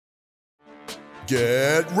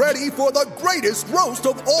Get ready for the greatest roast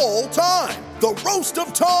of all time, the Roast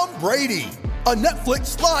of Tom Brady, a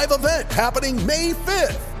Netflix live event happening May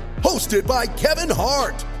 5th. Hosted by Kevin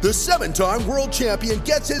Hart, the 7-time world champion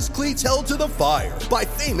gets his cleats held to the fire by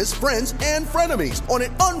famous friends and frenemies on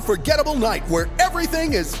an unforgettable night where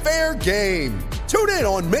everything is fair game. Tune in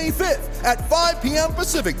on May 5th at 5 p.m.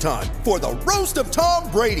 Pacific time for the Roast of Tom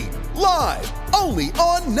Brady, live only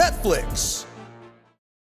on Netflix.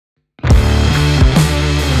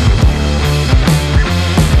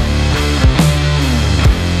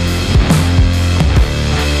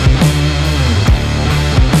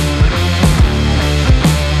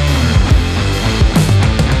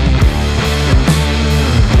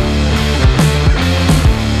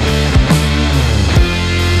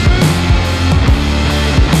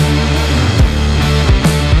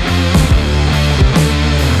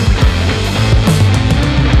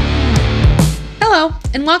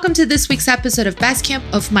 And welcome to this week's episode of Best Camp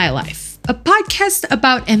of My Life, a podcast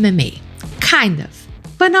about MMA. Kind of,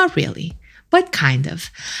 but not really, but kind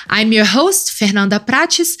of. I'm your host, Fernanda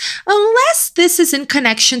Prates, unless this is in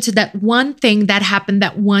connection to that one thing that happened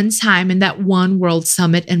that one time in that one World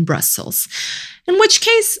Summit in Brussels. In which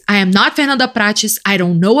case, I am not Fernanda Prates, I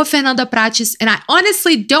don't know a Fernanda Prates, and I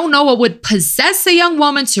honestly don't know what would possess a young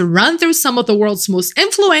woman to run through some of the world's most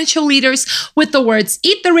influential leaders with the words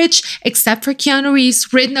 "eat the rich," except for Keanu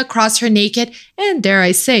Reeves written across her naked and, dare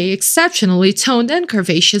I say, exceptionally toned and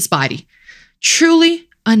curvaceous body. Truly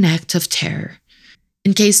an act of terror.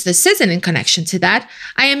 In case this isn't in connection to that,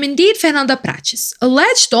 I am indeed Fernanda Prates,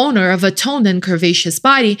 alleged owner of a toned and curvaceous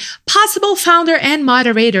body, possible founder and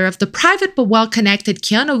moderator of the private but well-connected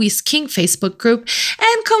Keanu Reeves King Facebook group,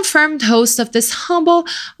 and confirmed host of this humble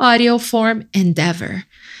audio form endeavor.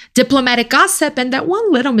 Diplomatic gossip and that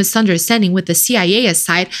one little misunderstanding with the CIA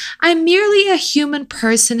aside, I'm merely a human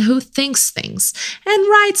person who thinks things and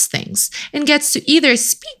writes things and gets to either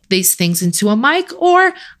speak these things into a mic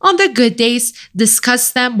or, on the good days,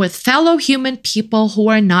 discuss them with fellow human people who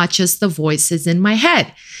are not just the voices in my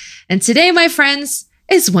head. And today, my friends,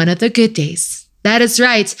 is one of the good days. That is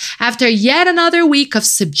right. After yet another week of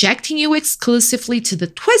subjecting you exclusively to the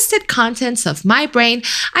twisted contents of my brain,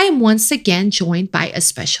 I am once again joined by a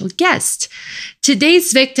special guest.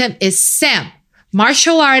 Today's victim is Sam,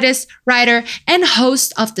 martial artist, writer, and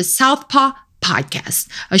host of the Southpaw Podcast,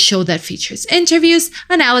 a show that features interviews,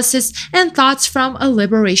 analysis, and thoughts from a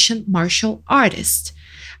liberation martial artist.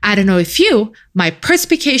 I don't know if you, my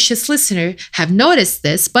perspicacious listener, have noticed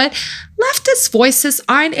this, but leftist voices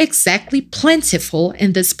aren't exactly plentiful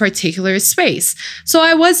in this particular space. So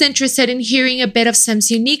I was interested in hearing a bit of Sam's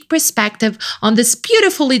unique perspective on this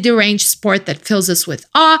beautifully deranged sport that fills us with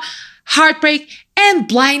awe, heartbreak, and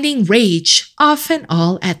blinding rage, often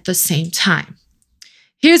all at the same time.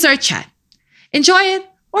 Here's our chat. Enjoy it.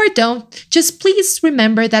 Or don't, just please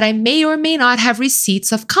remember that I may or may not have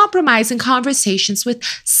receipts of compromising conversations with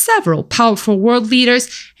several powerful world leaders,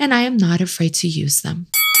 and I am not afraid to use them.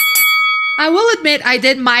 I will admit I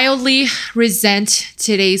did mildly resent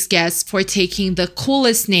today's guest for taking the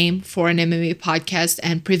coolest name for an MMA podcast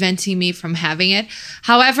and preventing me from having it.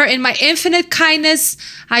 However, in my infinite kindness,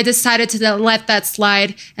 I decided to let that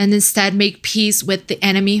slide and instead make peace with the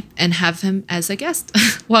enemy and have him as a guest.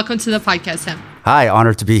 Welcome to the podcast, Sam. Hi,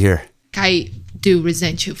 honored to be here. I do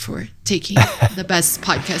resent you for taking the best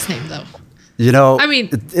podcast name, though. You know, I mean,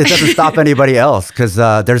 it doesn't stop anybody else because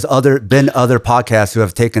there's been other podcasts who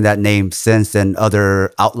have taken that name since and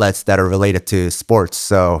other outlets that are related to sports.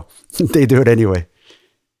 So they do it anyway.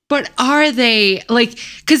 But are they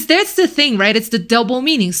because that's the thing, right? It's the double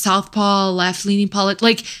meaning, southpaw, left-leaning politics.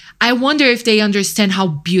 Like, I wonder if they understand how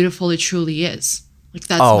beautiful it truly is. Like,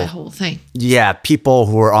 that's my whole thing. Yeah, people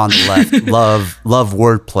who are on the left love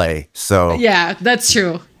wordplay. So yeah, that's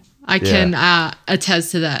true. I can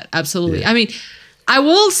attest to that. Absolutely. Yeah. I mean, I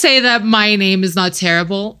will say that my name is not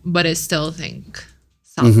terrible, but I still think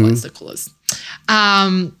Southpaw is the coolest.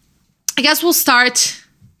 I guess we'll start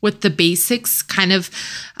with the basics, kind of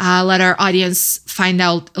let our audience find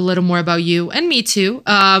out a little more about you and me too.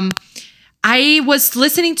 I was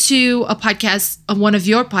listening to a podcast, one of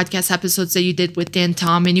your podcast episodes that you did with Dan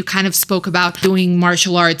Tom, and you kind of spoke about doing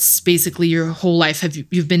martial arts basically your whole life.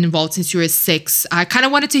 You've been involved since you were 6. I kind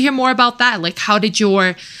of wanted to hear more about that. Like, how did I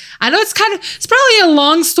know it's probably a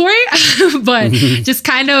long story, but just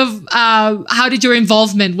kind of how did your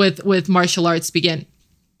involvement with martial arts begin?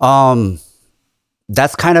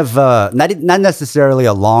 That's kind of not necessarily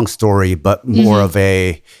a long story, but more of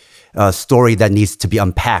a story that needs to be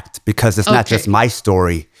unpacked, because it's not just my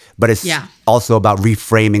story, but it's also about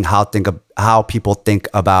reframing how people think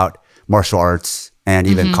about martial arts and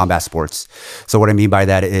even combat sports. So what I mean by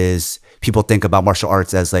that is people think about martial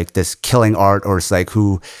arts as like this killing art, or it's like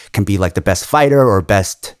who can be like the best fighter or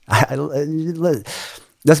best.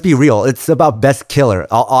 Let's be real. It's about best killer.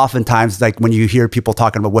 Oftentimes, like when you hear people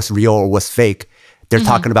talking about what's real or what's fake, they're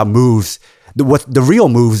talking about moves. The real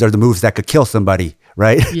moves are the moves that could kill somebody,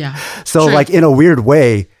 right? Yeah. So True. like in a weird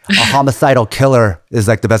way, a homicidal killer is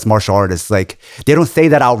like the best martial artist. Like they don't say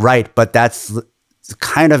that outright, but that's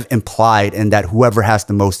kind of implied in that whoever has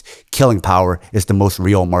the most killing power is the most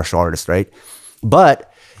real martial artist, right?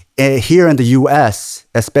 But here in the US,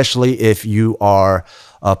 especially if you are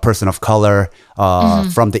a person of color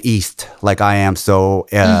from the East, like I am, so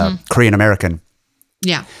Korean American.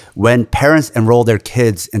 Yeah. When parents enroll their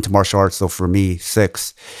kids into martial arts, so for me,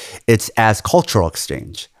 6, it's as cultural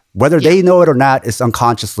exchange. Whether they know it or not, it's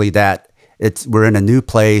unconsciously that we're in a new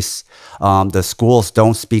place. The schools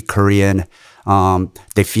don't speak Korean.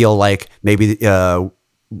 They feel like maybe I'm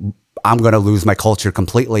going to lose my culture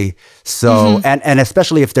completely. So, and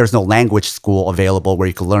especially if there's no language school available where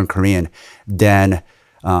you can learn Korean, then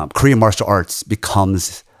Korean martial arts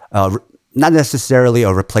becomes not necessarily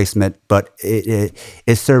a replacement, but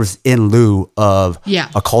it serves in lieu of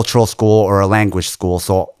a cultural school or a language school.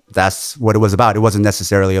 So that's what it was about. It wasn't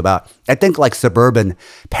necessarily about, I think like suburban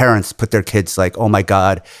parents put their kids like, oh my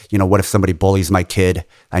God, what if somebody bullies my kid?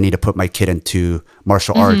 I need to put my kid into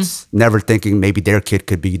martial arts, never thinking maybe their kid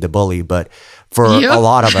could be the bully. But for a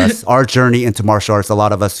lot of us, our journey into martial arts, a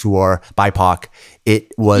lot of us who are BIPOC,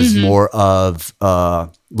 it was more of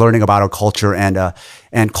learning about our culture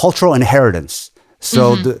and cultural inheritance.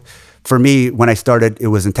 So for me, when I started, it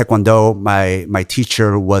was in Taekwondo. My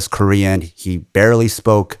teacher was Korean. He barely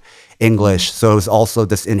spoke English. So it was also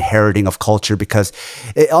this inheriting of culture because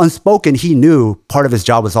unspoken, he knew part of his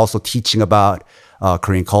job was also teaching about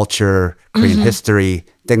Korean culture, Korean history,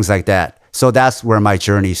 things like that. So that's where my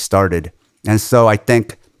journey started. And so I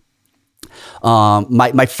think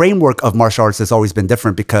my framework of martial arts has always been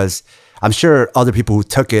different because I'm sure other people who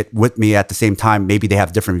took it with me at the same time, maybe they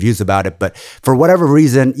have different views about it. But for whatever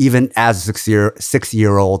reason, even as a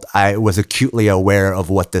 6-year-old, I was acutely aware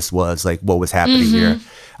of what this was, like what was happening here.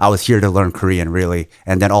 I was here to learn Korean, really.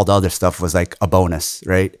 And then all the other stuff was like a bonus,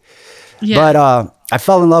 right? Yeah. But I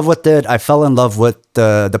fell in love with it. I fell in love with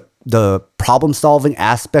the problem-solving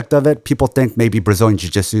aspect of it. People think maybe Brazilian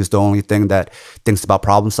Jiu-Jitsu is the only thing that thinks about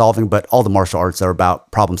problem-solving, but all the martial arts are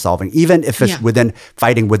about problem-solving. Even if it's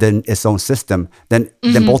fighting within its own system, then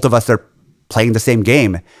both of us are playing the same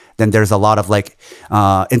game. Then there's a lot of like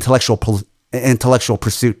intellectual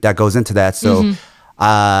pursuit that goes into that. So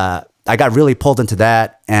I got really pulled into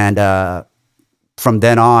that, and from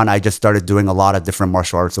then on, I just started doing a lot of different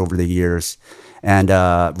martial arts over the years. And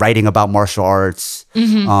writing about martial arts,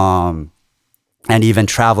 and even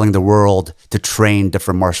traveling the world to train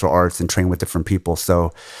different martial arts and train with different people.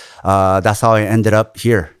 So that's how I ended up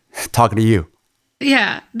here talking to you.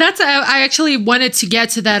 Yeah, I actually wanted to get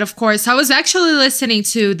to that, of course. I was actually listening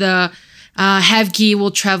to the Have Gi Will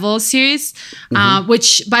Travel series,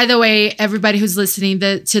 which, by the way, everybody who's listening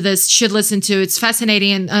to this should listen to. It's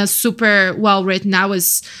fascinating and super well written.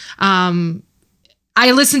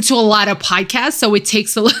 I listen to a lot of podcasts, so it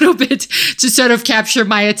takes a little bit to sort of capture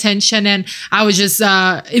my attention, and I was just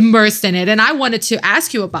immersed in it. And I wanted to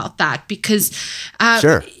ask you about that because,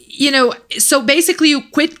 sure. So basically you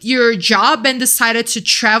quit your job and decided to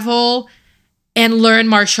travel and learn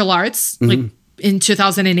martial arts like in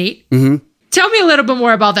 2008. Tell me a little bit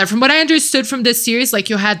more about that. From what I understood from this series, like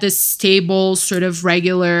you had this stable, sort of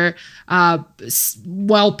regular,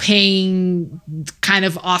 well-paying kind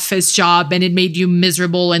of office job, and it made you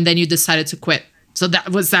miserable, and then you decided to quit. So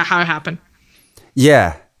was that how it happened?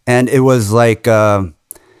 Yeah, and it was like, I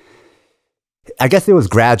guess it was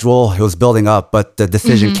gradual. It was building up, but the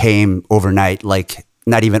decision came overnight. Like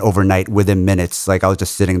not even overnight, within minutes. Like I was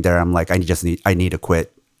just sitting there. I'm like, I need to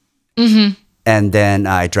quit. And then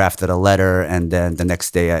I drafted a letter, and then the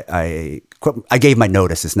next day I quit. I gave my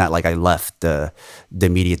notice. It's not like I left the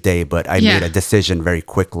immediate day, but I made a decision very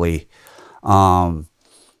quickly. And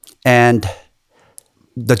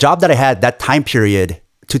the job that I had, that time period,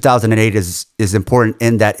 2008 is important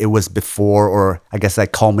in that it was before, or I guess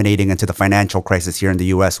like culminating into the financial crisis here in the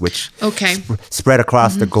US, which spread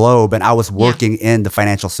across the globe. And I was working in the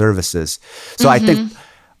financial services. So I think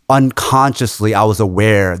unconsciously, I was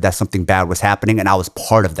aware that something bad was happening, and I was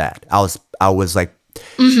part of that. I was like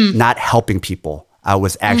not helping people. I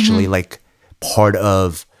was actually like part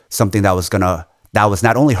of something that was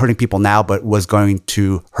not only hurting people now, but was going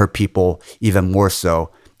to hurt people even more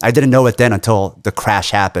so. I didn't know it then until the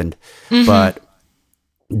crash happened, but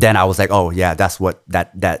then I was like, oh yeah, that's what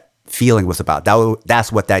that feeling was about.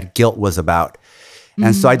 That's what that guilt was about.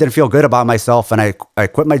 And so I didn't feel good about myself, and I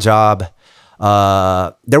quit my job.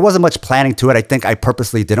 There wasn't much planning to it. I think I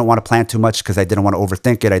purposely didn't want to plan too much because I didn't want to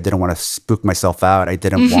overthink it. I didn't want to spook myself out. I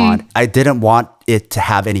didn't want it to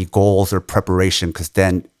have any goals or preparation, because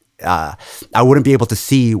then I wouldn't be able to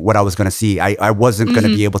see what I was going to see. I wasn't going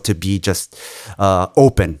to be able to be just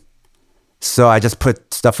open. So I just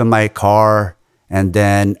put stuff in my car, and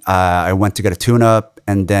then I went to get a tune-up,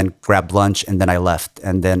 and then grabbed lunch, and then I left.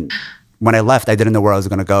 And then when I left, I didn't know where I was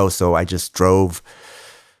going to go, so I just drove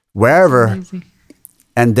wherever,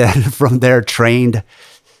 and then from there trained,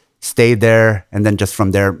 stayed there, and then just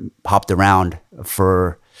from there hopped around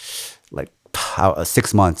for like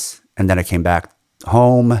 6 months, and then I came back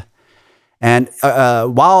home. And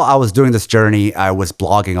while I was doing this journey, I was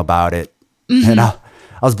blogging about it, and I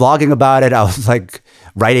was blogging about it. I was like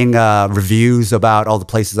writing reviews about all the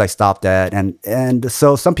places I stopped at, and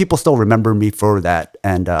so some people still remember me for that.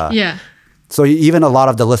 And so even a lot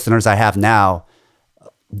of the listeners I have now,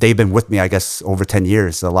 they've been with me, I guess, over 10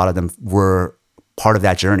 years. A lot of them were part of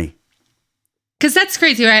that journey. Because that's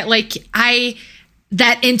crazy, right? Like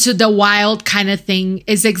that into the wild kind of thing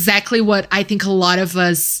is exactly what I think a lot of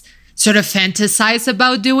us sort of fantasize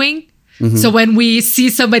about doing. So when we see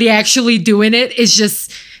somebody actually doing it,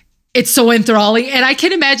 it's so enthralling. And I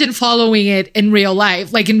can imagine following it in real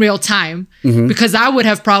life, like in real time, because I would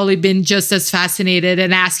have probably been just as fascinated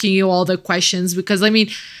and asking you all the questions. Because I mean,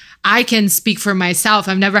 I can speak for myself.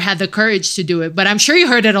 I've never had the courage to do it, but I'm sure you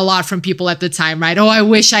heard it a lot from people at the time, right? Oh, I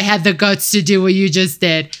wish I had the guts to do what you just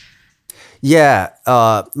did. Yeah.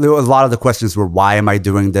 A lot of the questions were, why am I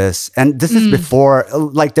doing this? And this is before,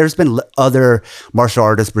 like, there's been other martial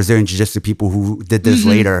artists, Brazilian Jiu-Jitsu people who did this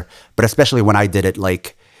later, but especially when I did it,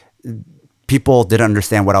 like, people didn't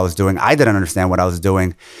understand what I was doing. I didn't understand what I was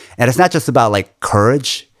doing. And it's not just about like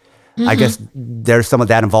courage. I guess there's some of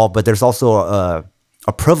that involved, but there's also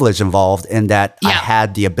a privilege involved in that I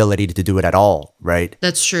had the ability to do it at all, right?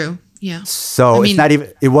 That's true. Yeah. So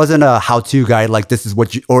it wasn't a how-to guide, like this is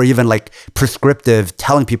what you, or even like prescriptive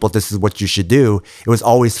telling people this is what you should do. It was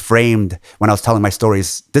always framed when I was telling my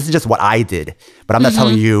stories. This is just what I did, but I'm not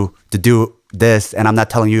telling you to do this, and I'm not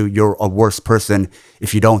telling you you're a worse person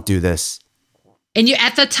if you don't do this. And you,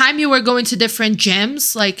 at the time, you were going to different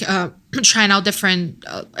gyms, like trying out different,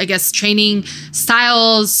 I guess, training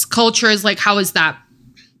styles, cultures. Like, how was that?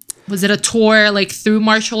 Was it a tour like through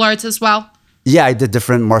martial arts as well? Yeah, I did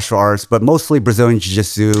different martial arts, but mostly Brazilian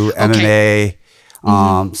Jiu-Jitsu, MMA.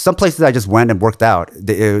 Some places I just went and worked out.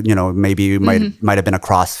 Maybe it might have been a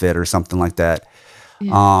CrossFit or something like that.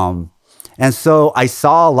 Yeah. And so I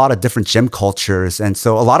saw a lot of different gym cultures. And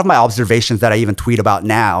so a lot of my observations that I even tweet about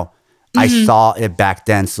now, I saw it back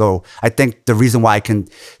then. So I think the reason why I can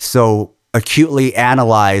so acutely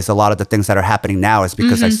analyze a lot of the things that are happening now is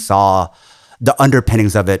because I saw the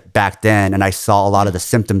underpinnings of it back then, and I saw a lot of the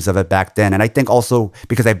symptoms of it back then. And I think also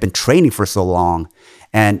because I've been training for so long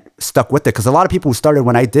and stuck with it, because a lot of people who started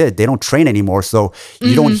when I did, they don't train anymore. So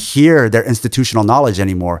you don't hear their institutional knowledge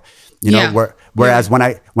anymore. Whereas when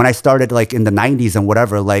I started like in the 90s and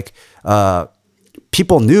whatever, like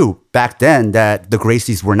people knew back then that the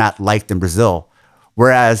Gracies were not liked in Brazil.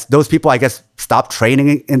 Whereas those people, I guess, stopped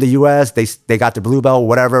training in the U.S. They got their blue belt or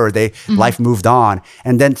whatever, or life moved on,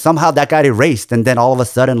 and then somehow that got erased. And then all of a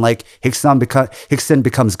sudden, like Rickson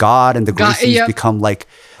becomes God, and the Gracies become like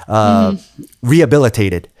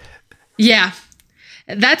rehabilitated. Yeah,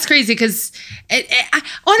 that's crazy. Because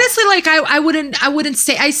honestly, like I wouldn't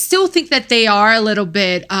say. I still think that they are a little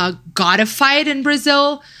bit godified in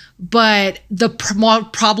Brazil, but the more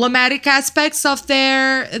problematic aspects of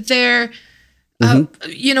their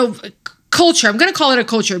culture. I'm going to call it a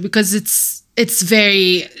culture because it's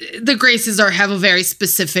very, the Gracies have a very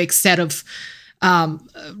specific set of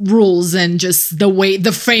rules and just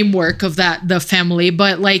the framework of the family.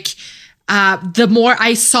 But like the more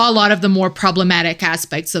I saw a lot of the more problematic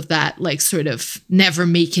aspects of that, like sort of never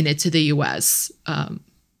making it to the US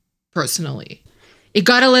personally. It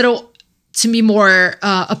got a little, to me, more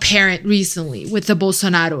apparent recently with the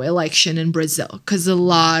Bolsonaro election in Brazil, because a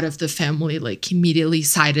lot of the family like immediately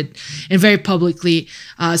sided and very publicly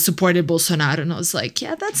supported Bolsonaro, and I was like,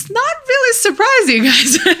 yeah, that's not really surprising,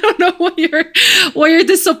 guys. I don't know what you're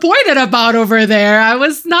disappointed about over there. I'm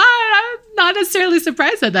not necessarily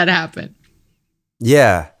surprised that happened.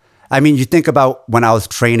 Yeah. I mean, you think about when I was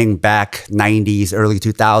training back 90s, early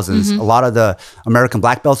 2000s, a lot of the American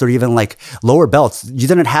black belts or even like lower belts, you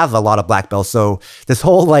didn't have a lot of black belts. So this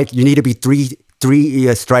whole like, you need to be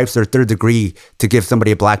three stripes or third degree to give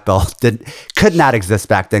somebody a black belt that could not exist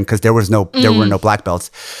back then because there were no black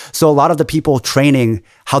belts. So a lot of the people training,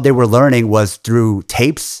 how they were learning was through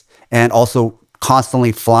tapes and also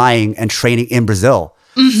constantly flying and training in Brazil.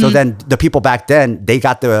 So then the people back then, they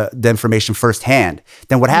got the information firsthand.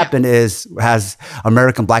 Then what happened is, as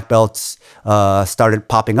American black belts started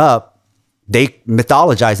popping up, they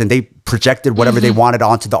mythologized and they projected whatever they wanted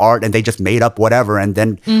onto the art, and they just made up whatever. And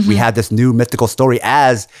then we had this new mythical story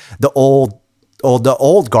as the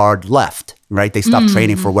old guard left, right? They stopped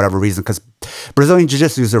training for whatever reason, because Brazilian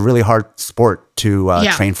Jiu-Jitsu is a really hard sport to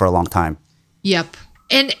train for a long time. Yep.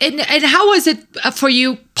 And how was it for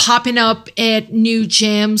you popping up at new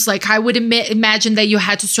gyms? Like, I would imagine that you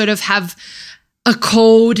had to sort of have a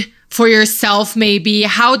code for yourself, maybe.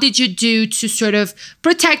 How did you do to sort of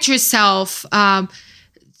protect yourself,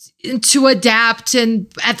 to adapt? And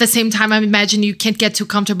at the same time, I imagine you can't get too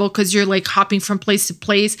comfortable because you're like hopping from place to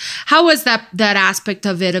place. How was that aspect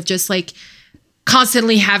of it, of just like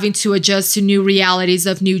constantly having to adjust to new realities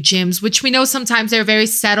of new gyms, which we know sometimes they're very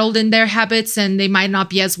settled in their habits and they might not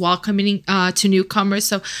be as welcoming to newcomers.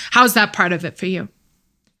 So how's that part of it for you?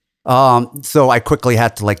 So I quickly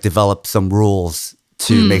had to like develop some rules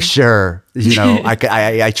to make sure,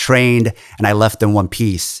 I trained and I left in one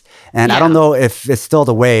piece. And I don't know if it's still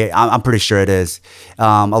the way. I'm pretty sure it is.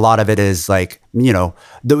 A lot of it is like,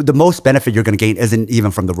 the most benefit you're going to gain isn't even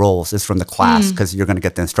from the roles, it's from the class, because you're going to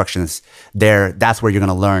get the instructions there. That's where you're going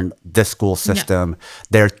to learn this school system,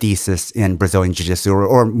 their thesis in Brazilian Jiu-Jitsu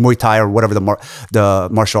or Muay Thai or whatever the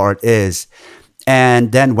martial art is.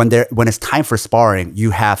 And then when it's time for sparring, you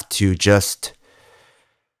have to just,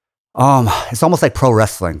 it's almost like pro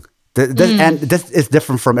wrestling. And this is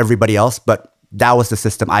different from everybody else, but that was the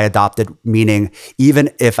system I adopted, meaning even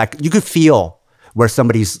if you could feel where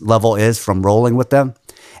somebody's level is from rolling with them.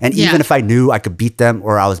 And even if I knew I could beat them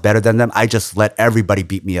or I was better than them, I just let everybody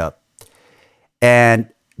beat me up. And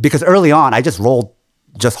because early on, I just rolled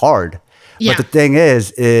just hard. But the thing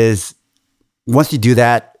is once you do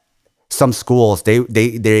that, some schools, they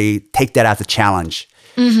take that as a challenge.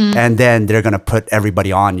 And then they're going to put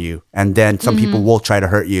everybody on you. And then some people will try to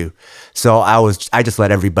hurt you. So I just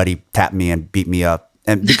let everybody tap me and beat me up.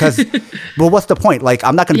 And because, well, what's the point? Like,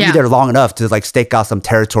 I'm not going to be there long enough to like stake out some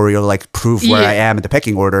territory or like prove where I am in the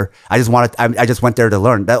pecking order. I just went there to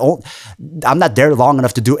learn. I'm not there long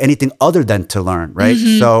enough to do anything other than to learn, right?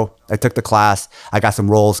 So I took the class, I got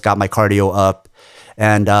some rolls, got my cardio up,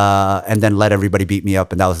 and then let everybody beat me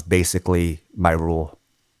up. And that was basically my rule.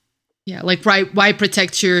 Yeah, like why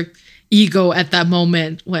protect your ego at that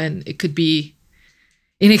moment when it could be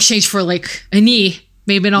in exchange for like a knee,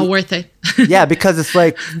 maybe not worth it. Yeah, because it's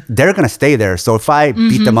like they're going to stay there. So if I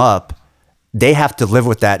beat them up, they have to live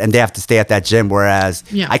with that and they have to stay at that gym. Whereas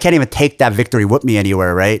I can't even take that victory with me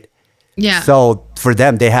anywhere, right? Yeah. So for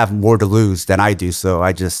them, they have more to lose than I do. So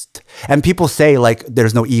and people say like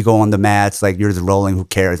there's no ego on the mats, like you're just rolling, who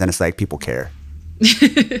cares? And it's like people care.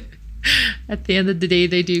 At the end of the day,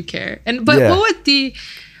 they do care. But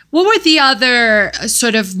what were the other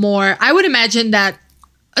sort of more, I would imagine that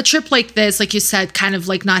a trip like this, like you said, kind of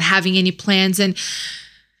like not having any plans, and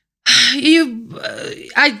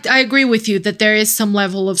I agree with you that there is some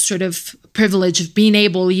level of sort of privilege of being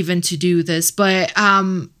able even to do this. But,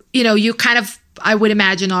 you kind of, I would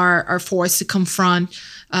imagine are forced to confront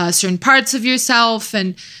certain parts of yourself.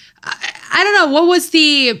 And I don't know,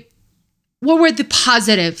 what were the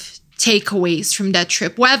positive takeaways from that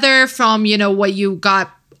trip, whether from, what you got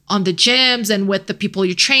on the gyms and with the people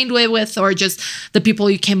you trained with, or just the people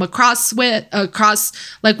you came across, like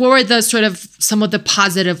what were the sort of some of the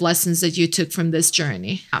positive lessons that you took from this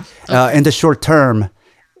journey? In the short term,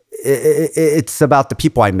 it's about the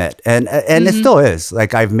people I met, and it still is.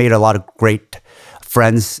 Like, I've made a lot of great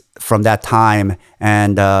friends from that time,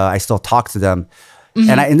 and I still talk to them.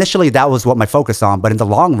 And initially that was what my focus on, but in the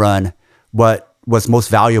long run, what was most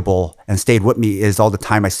valuable and stayed with me is all the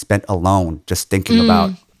time I spent alone, just thinking about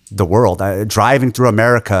the world. Driving through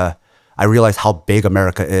America, I realized how big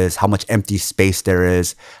America is, how much empty space there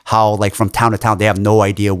is, how like from town to town, they have no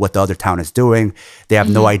idea what the other town is doing. They have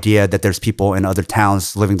no idea that there's people in other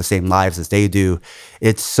towns living the same lives as they do.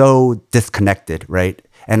 It's so disconnected, right?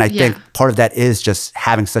 And I think part of that is just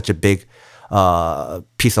having such a big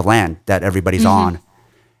piece of land that everybody's on.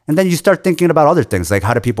 And then you start thinking about other things, like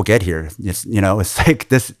how do people get here? It's like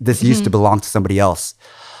this used to belong to somebody else.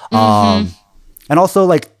 And also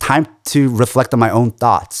like time to reflect on my own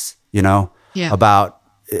thoughts, about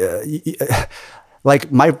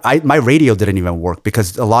like my radio didn't even work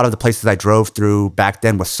because a lot of the places I drove through back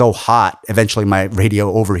then was so hot. Eventually my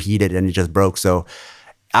radio overheated and it just broke. So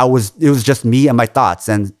it was just me and my thoughts.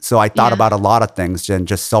 And so I thought Yeah. about a lot of things and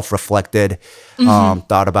just self-reflected,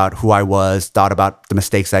 thought about who I was, thought about the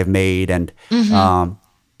mistakes I've made. And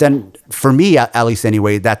then for me, at least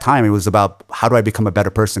anyway, that time, it was about how do I become a better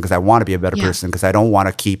person? Because I want to be a better person, because I don't want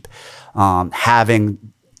to keep having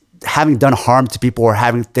done harm to people or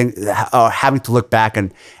having to look back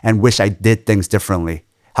and wish I did things differently.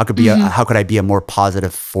 How could I be a more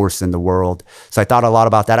positive force in the world? So I thought a lot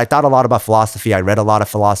about that. I thought a lot about philosophy. I read a lot of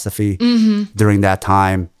philosophy during that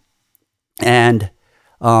time. And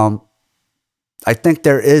I think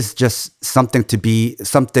there is just something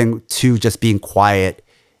to just being quiet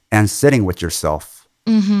and sitting with yourself.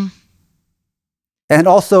 And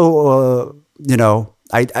also,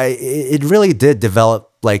 it really did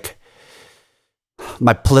develop like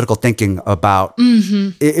my political thinking about,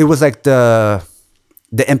 it was like the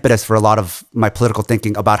impetus for a lot of my political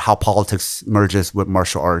thinking about how politics merges with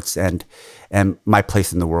martial arts and my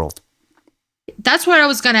place in the world. That's what I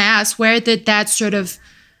was going to ask. Where did that sort of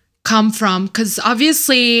come from? Because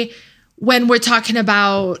obviously, when we're talking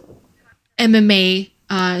about MMA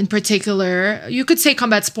in particular, you could say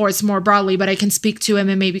combat sports more broadly, but I can speak to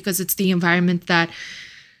MMA because it's the environment that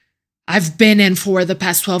I've been in for the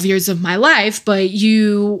past 12 years of my life. But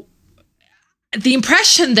the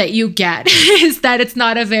impression that you get is that it's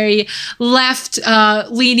not a very left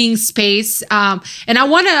leaning space. And I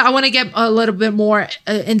want to get a little bit more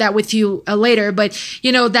in that with you later, but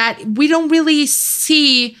that we don't really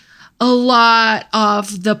see a lot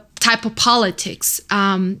of the type of politics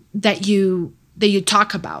that you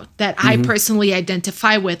talk about, that I personally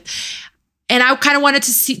identify with. And I kind of wanted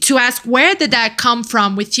to ask, where did that come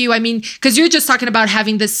from with you? I mean, because you're just talking about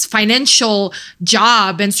having this financial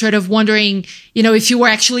job and sort of wondering, if you were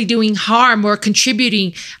actually doing harm or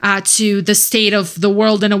contributing to the state of the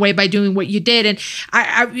world in a way by doing what you did. And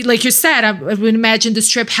I like you said, I would imagine this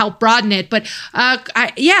trip helped broaden it. But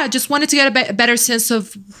I just wanted to get a better sense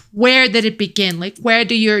of where did it begin? Like, where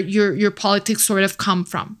do your politics sort of come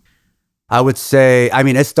from? I would say,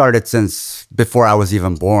 it started since before I was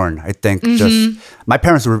even born. I think just my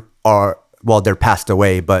parents they're passed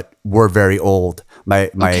away, but were very old.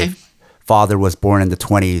 My father was born in the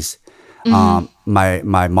 20s.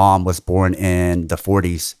 My mom was born in the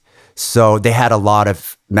 40s. So they had a lot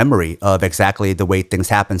of memory of exactly the way things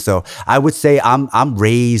happen. So I would say I'm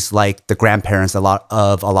raised like the grandparents a lot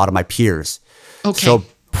of my peers. Okay. So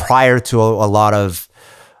prior to a lot of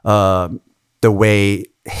the way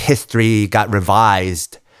history got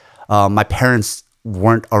revised, my parents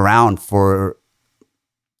weren't around for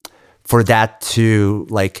that to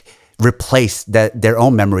like replace their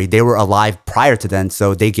own memory. They were alive prior to then,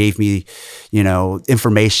 so they gave me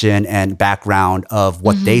information and background of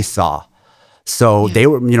what they saw. So they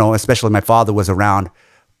were, especially my father was around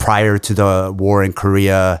prior to the war in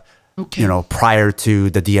Korea, prior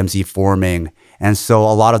to the DMZ forming. And so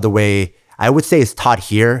a lot of the way I would say is taught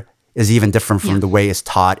here is even different from the way it's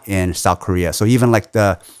taught in South Korea. So even like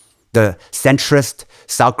the centrist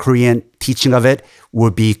South Korean teaching of it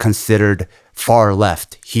would be considered far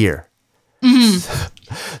left here.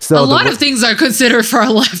 So a lot of things are considered far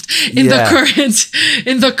left in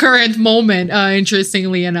the current moment.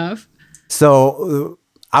 Interestingly enough. So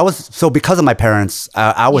because of my parents,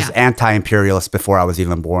 I was anti-imperialist before I was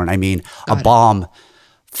even born. I mean, a bomb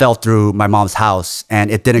fell through my mom's house and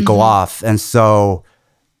it didn't go off, and so.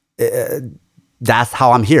 That's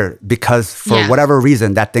how I'm here, because for whatever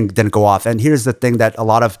reason that thing didn't go off. And here's the thing that a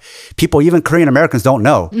lot of people, even Korean Americans, don't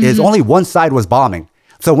know is only one side was bombing.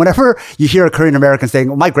 So whenever you hear a Korean American saying,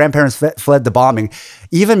 well, my grandparents fled the bombing,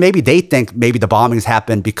 even maybe they think maybe the bombings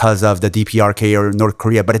happened because of the DPRK or North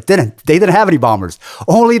Korea, but it didn't. They didn't have any bombers.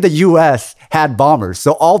 Only the US had bombers.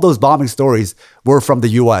 So all those bombing stories were from the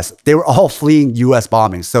US. They were all fleeing US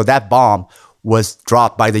bombings. So that bomb was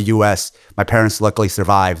dropped by the US. My parents luckily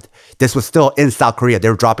survived. This was still in South Korea. They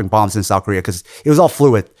were dropping bombs in South Korea because it was all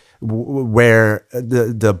fluid where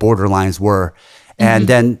the border lines were. And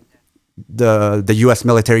then the US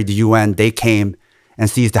military, the UN, they came and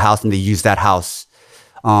seized the house, and they used that house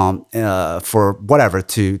for whatever,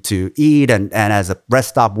 to eat and as a rest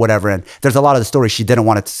stop, whatever. And there's a lot of the stories she didn't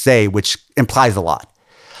want it to say, which implies a lot.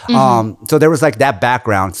 So there was like that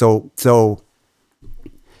background. So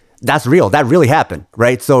that's real. That really happened,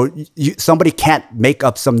 right? So somebody can't make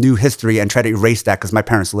up some new history and try to erase that because my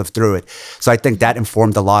parents lived through it. So I think that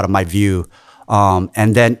informed a lot of my view.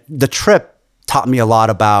 And then the trip taught me a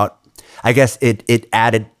lot about, I guess it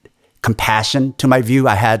added compassion to my view.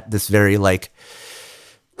 I had this very like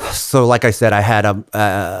I said, I had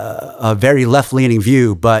a very left-leaning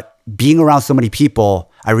view, but being around so many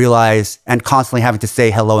people, I realized, and constantly having to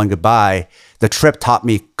say hello and goodbye, the trip taught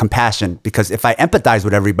me compassion, because if I empathize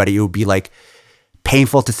with everybody, it would be like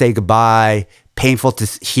painful to say goodbye, painful to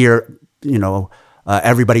hear,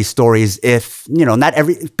 everybody's stories. If,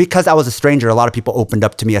 because I was a stranger, a lot of people opened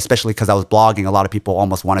up to me, especially because I was blogging. A lot of people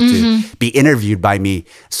almost wanted to be interviewed by me.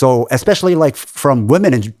 So especially like from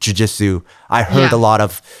women in jiu-jitsu, I heard a lot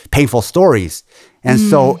of painful stories. And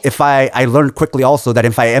so if I learned quickly also that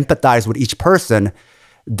if I empathize with each person,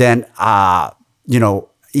 then,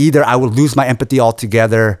 either I would lose my empathy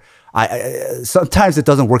altogether. Sometimes it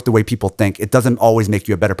doesn't work the way people think. It doesn't always make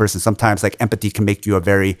you a better person. Sometimes like empathy can make you a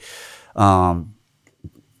very,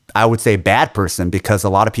 I would say, bad person, because a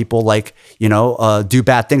lot of people do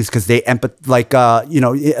bad things because they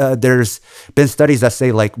there's been studies that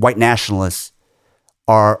say like white nationalists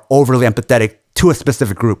are overly empathetic to a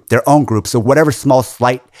specific group, their own group. So whatever small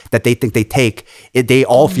slight that they think they take, they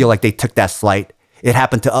all feel like they took that slight. It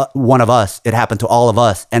happened to one of us. It happened to all of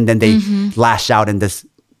us. And then they lash out in this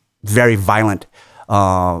very violent,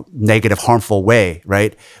 negative, harmful way,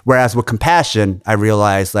 right? Whereas with compassion, I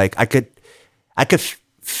realized like I could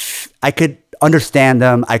understand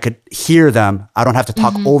them. I could hear them. I don't have to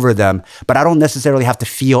talk over them, but I don't necessarily have to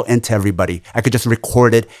feel into everybody. I could just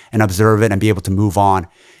record it and observe it and be able to move on.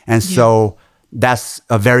 And so that's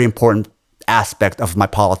a very important aspect of my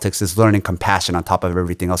politics, is learning compassion on top of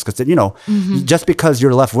everything else. Because, just because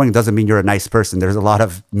you're left wing doesn't mean you're a nice person. There's a lot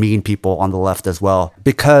of mean people on the left as well.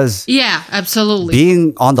 Because absolutely,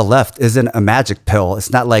 being on the left isn't a magic pill.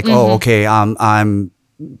 It's not like, oh, okay, I'm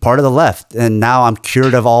part of the left and now I'm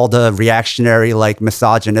cured of all the reactionary, like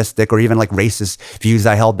misogynistic or even like racist views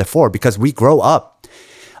I held before. Because we grow up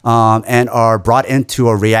and are brought into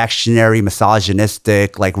a reactionary,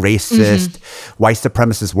 misogynistic, like racist, white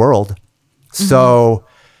supremacist world. So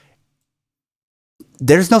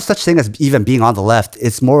there's no such thing as even being on the left.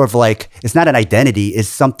 It's more of like, it's not an identity. It's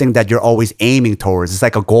something that you're always aiming towards. It's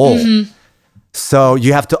like a goal. So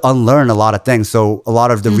you have to unlearn a lot of things. So a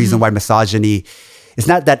lot of the reason why misogyny, it's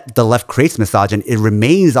not that the left creates misogyny. It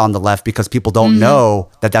remains on the left because people don't know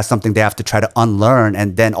that that's something they have to try to unlearn.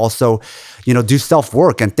 And then also, do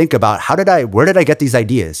self-work and think about where did I get these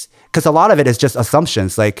ideas? Because a lot of it is just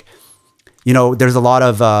assumptions. Like, there's a lot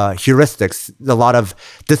of heuristics, a lot of,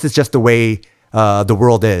 this is just the way the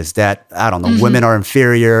world is, that, I don't know, women are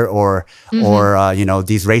inferior or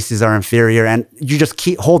these races are inferior. And you just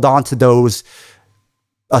hold on to those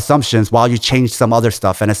assumptions while you change some other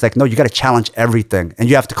stuff. And it's like, no, you got to challenge everything and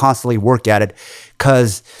you have to constantly work at it,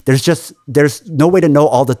 because there's no way to know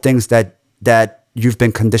all the things that you've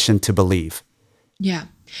been conditioned to believe. Yeah.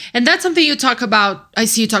 And that's something you talk about, I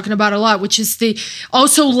see you talking about a lot, which is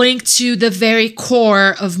also linked to the very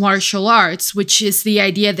core of martial arts, which is the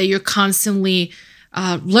idea that you're constantly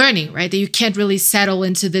learning, right? That you can't really settle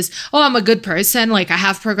into this, oh, I'm a good person, like I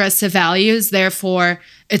have progressive values, therefore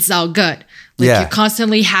it's all good. Like you're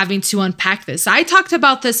constantly having to unpack this. I talked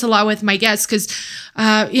about this a lot with my guests because,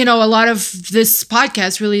 a lot of this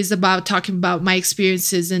podcast really is about talking about my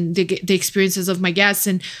experiences and the experiences of my guests.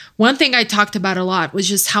 And one thing I talked about a lot was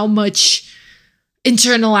just how much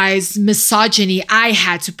internalized misogyny I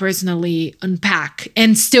had to personally unpack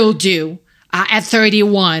and still do at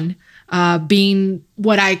 31, being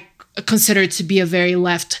what I consider to be a very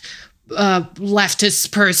leftist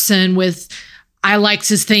person with, I like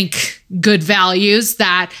to think, good values,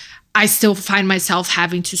 that I still find myself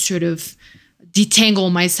having to sort of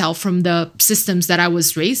detangle myself from the systems that I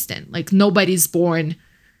was raised in. Like nobody's born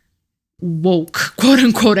woke, quote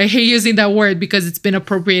unquote. I hate using that word because it's been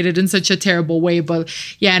appropriated in such a terrible way. But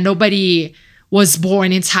yeah, nobody was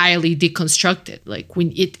born entirely deconstructed. Like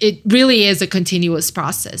it really is a continuous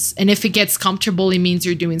process. And if it gets comfortable, it means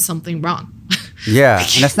you're doing something wrong. Yeah.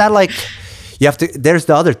 And it's not like you have to, there's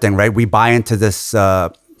the other thing, right? We buy into this,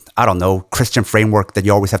 Christian framework that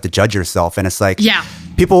you always have to judge yourself. And it's like,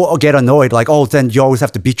 people get annoyed, like, oh, then you always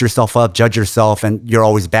have to beat yourself up, judge yourself, and you're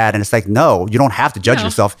always bad. And it's like, no, you don't have to judge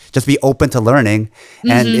yourself. Just be open to learning.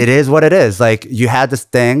 And it is what it is. Like you had this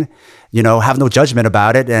thing, have no judgment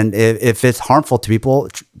about it. And if it's harmful to people,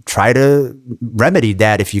 try to remedy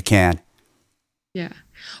that if you can. Yeah.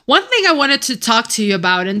 One thing I wanted to talk to you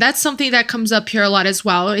about, and that's something that comes up here a lot as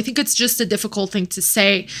well. I think it's just a difficult thing to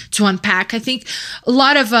say, to unpack. I think a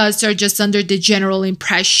lot of us are just under the general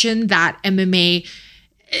impression that MMA,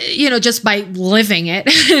 just by living it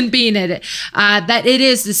and being in it, that it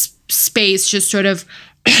is this space just sort of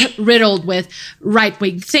riddled with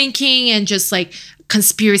right-wing thinking and just like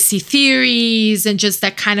conspiracy theories and just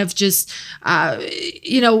that kind of just,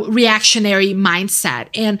 reactionary mindset.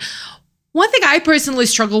 And one thing I personally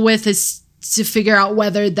struggle with is to figure out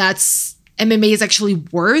whether that's MMA is actually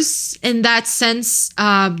worse in that sense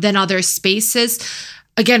than other spaces.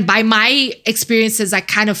 Again, by my experiences, I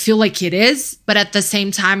kind of feel like it is, but at the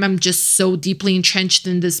same time, I'm just so deeply entrenched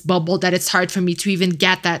in this bubble that it's hard for me to even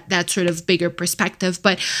get that sort of bigger perspective.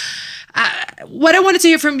 But what I wanted to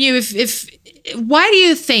hear from you, if why do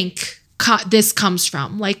you think this comes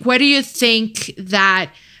from? Like, where do you think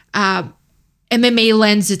that MMA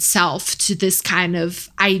lends itself to this kind of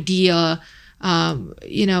idea?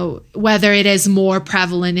 Whether it is more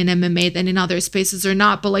prevalent in MMA than in other spaces or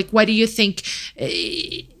not, but like, what do you think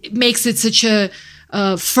makes it such a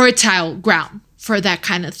fertile ground for that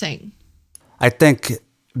kind of thing? I think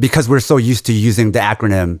because we're so used to using the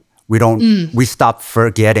acronym, we stop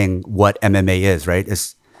forgetting what MMA is, right?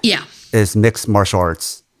 It's mixed martial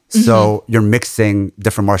arts. So you're mixing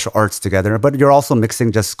different martial arts together, but you're also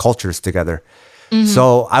mixing just cultures together.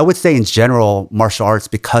 So I would say in general, martial arts,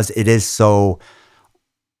 because it is so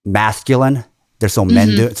masculine, there's so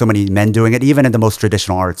many men doing it, even in the most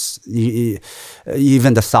traditional arts,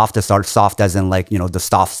 even the softest arts, soft as in like, the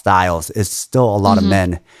soft styles, it's still a lot of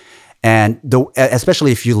men. And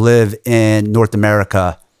especially if you live in North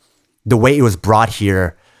America, the way it was brought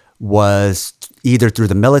here was either through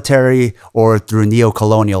the military or through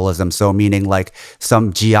neo-colonialism. So meaning like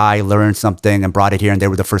some GI learned something and brought it here and they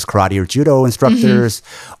were the first karate or judo instructors,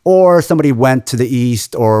 or somebody went to the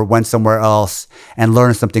East or went somewhere else and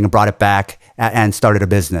learned something and brought it back and started a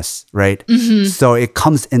business, right? So it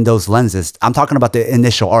comes in those lenses. I'm talking about the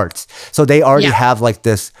initial arts. So they already have like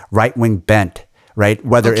this right-wing bent, right?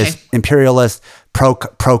 Whether it's imperialist,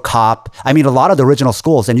 pro-cop. I mean, a lot of the original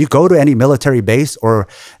schools, and you go to any military base or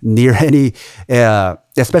near any,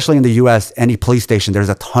 especially in the US, any police station, there's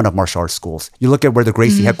a ton of martial arts schools. You look at where the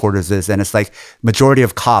Gracie headquarters is, and it's like majority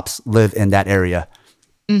of cops live in that area.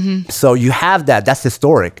 So you have that's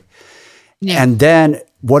historic. And then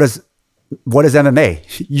what is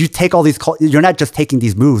MMA? You take all these, you're not just taking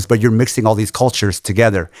these moves, but you're mixing all these cultures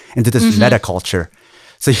together into this meta culture.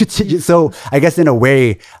 So I guess in a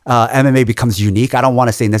way, MMA becomes unique. I don't want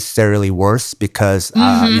to say necessarily worse because,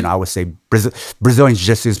 I would say Brazilian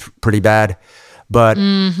Jiu-Jitsu is pretty bad, but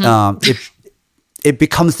it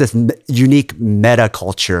becomes this unique meta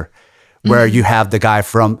culture where you have the guy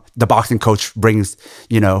from the boxing coach brings,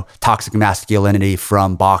 toxic masculinity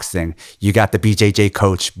from boxing. You got the BJJ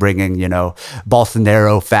coach bringing,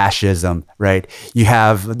 Bolsonaro fascism, right? You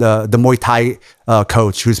have the Muay Thai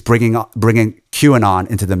coach who's bringing QAnon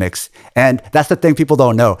into the mix. And that's the thing people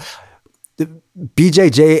don't know. The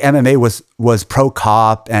BJJ MMA was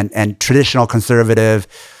pro-cop and traditional conservative,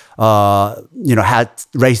 had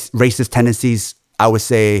racist tendencies, I would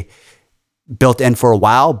say, built in for a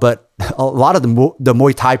while, but a lot of the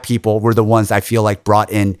Muay Thai people were the ones I feel like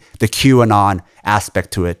brought in the QAnon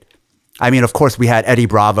aspect to it. I mean, of course, we had Eddie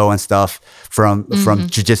Bravo and stuff from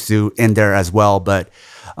Jiu-Jitsu in there as well, but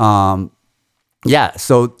so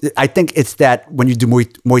I think it's that when you do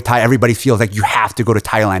Muay Thai, everybody feels like you have to go to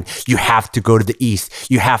Thailand, you have to go to the East,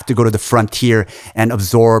 you have to go to the frontier and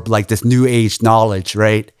absorb like this new age knowledge,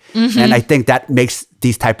 right? And I think that makes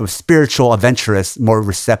these type of spiritual adventurous more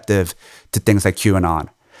receptive to things like QAnon.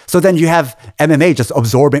 So then you have MMA just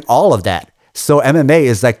absorbing all of that. So MMA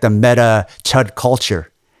is like the meta chud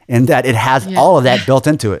culture in that it has all of that built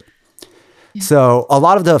into it. So a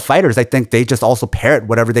lot of the fighters, I think they just also parrot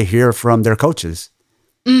whatever they hear from their coaches.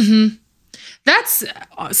 That's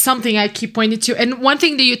something I keep pointing to. And one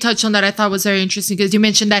thing that you touched on that I thought was very interesting, because you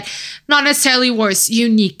mentioned that not necessarily worse,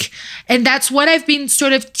 unique. And that's what I've been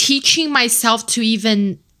sort of teaching myself to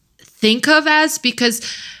even think of as, because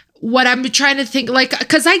what I'm trying to think, like,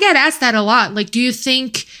 because I get asked that a lot. Like, do you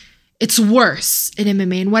think it's worse in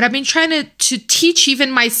MMA? And what I've been trying to teach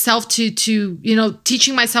even myself to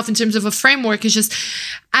teaching myself in terms of a framework is just,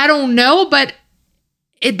 I don't know, but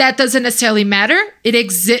that doesn't necessarily matter.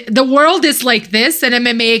 The world is like this, and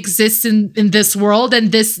MMA exists in this world,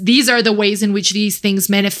 and these are the ways in which these things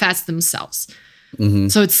manifest themselves.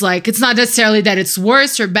 So it's like, it's not necessarily that it's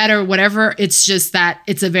worse or better or whatever. It's just that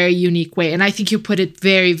it's a very unique way. And I think you put it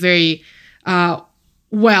very, very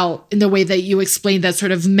well in the way that you explained that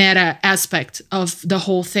sort of meta aspect of the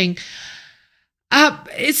whole thing.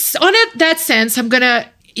 It's on that sense, I'm gonna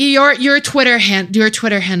your Twitter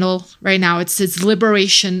handle right now. It says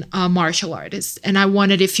Liberation Martial Artist, and I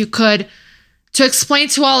wanted, if you could, to explain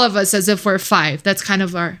to all of us as if we're five. That's kind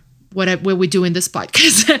of what we do in this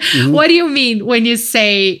podcast. What do you mean when you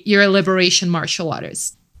say you're a liberation martial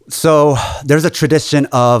artist? So there's a tradition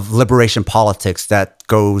of liberation politics that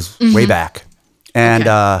goes way back. And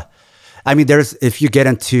I mean, if you get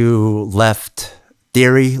into left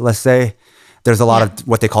theory, let's say, There's a lot of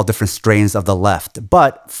what they call different strains of the left.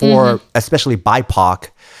 But for especially BIPOC,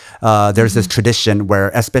 there's this tradition where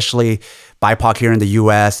especially BIPOC here in the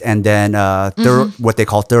U.S. and then what they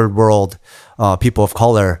call third world people of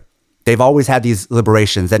color, they've always had these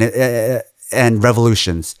liberations and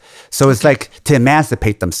revolutions. So it's like to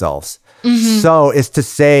emancipate themselves. So it's to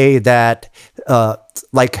say that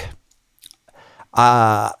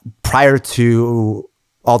prior to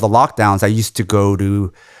all the lockdowns, I used to go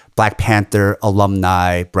to Black Panther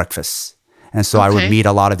alumni breakfasts. And so I would meet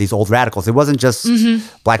a lot of these old radicals. It wasn't just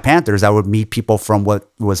Black Panthers. I would meet people from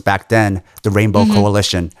what was back then the Rainbow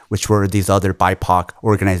Coalition, which were these other BIPOC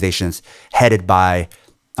organizations headed by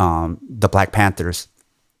the Black Panthers.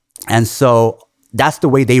 And so that's the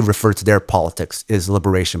way they refer to their politics, is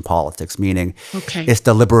liberation politics, meaning it's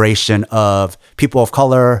the liberation of people of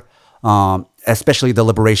color, especially the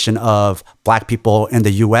liberation of Black people in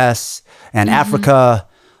the U.S. and Africa,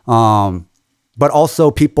 but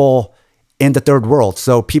also people in the third world.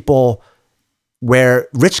 So people where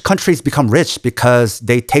rich countries become rich because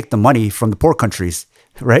they take the money from the poor countries,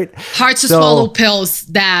 right? Hard to swallow pills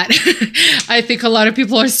that I think a lot of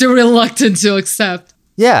people are still reluctant to accept.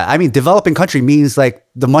 Yeah, I mean, developing country means like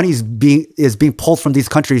the money is being pulled from these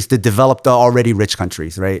countries to develop the already rich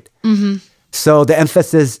countries, right? So the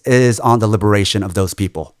emphasis is on the liberation of those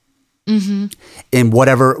people. In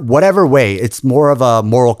whatever way. It's more of a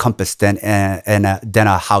moral compass than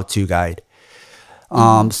a how-to guide.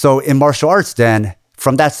 So in martial arts, then,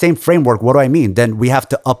 from that same framework, what do I mean? Then we have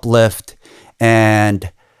to uplift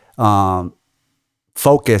and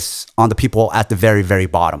focus on the people at the very, very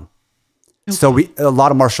bottom. So a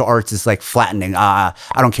lot of martial arts is like flattening. I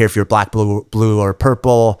don't care if you're black, blue, or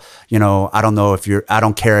purple. You know, I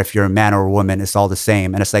don't care if you're a man or a woman. It's all the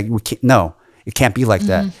same. And it's like, it can't be like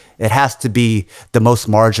that. It has to be the most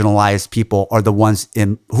marginalized people are the ones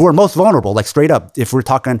who are most vulnerable, like straight up. If we're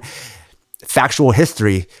talking factual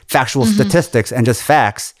history, factual statistics, and just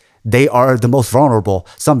facts, they are the most vulnerable.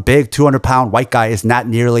 Some big 200-pound white guy is not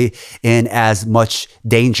nearly in as much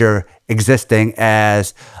danger existing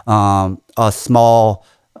as a small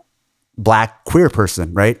black queer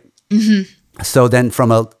person, right? So then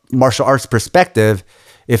from a martial arts perspective,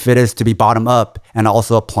 if it is to be bottom up and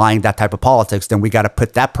also applying that type of politics, then we got to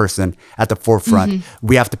put that person at the forefront.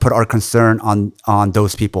 We have to put our concern on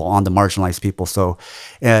those people, on the marginalized people. So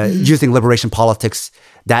using liberation politics,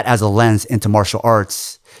 that as a lens into martial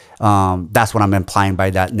arts, that's what I'm implying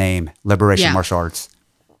by that name, liberation martial arts.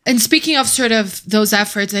 And speaking of sort of those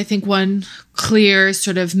efforts, I think one clear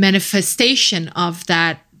sort of manifestation of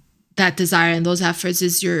that desire and those efforts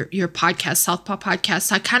is your podcast, Southpaw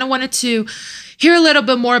Podcast. I kind of wanted to hear a little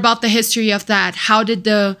bit more about the history of that. How did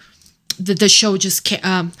the show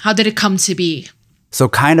how did it come to be? So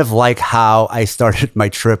kind of like how I started my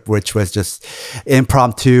trip, which was just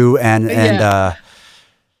impromptu and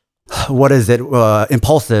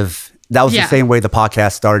impulsive. That was the same way the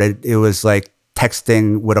podcast started. It was like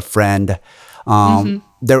texting with a friend.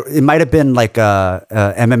 It might have been like a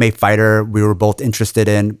MMA fighter we were both interested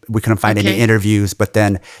in. We couldn't find any interviews, but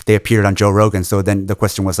then they appeared on Joe Rogan. So then the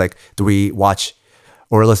question was like, do we watch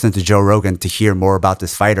or listen to Joe Rogan to hear more about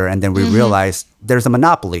this fighter? And then we realized there's a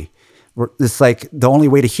monopoly. It's like the only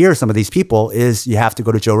way to hear some of these people is you have to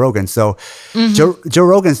go to Joe Rogan. So Joe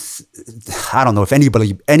Rogan's, I don't know if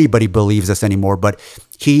anybody believes this anymore, but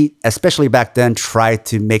he, especially back then, tried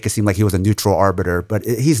to make it seem like he was a neutral arbiter, but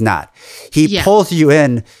he's not. He pulls you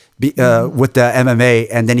in with the MMA,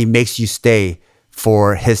 and then he makes you stay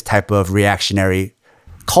for his type of reactionary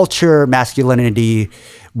culture, masculinity,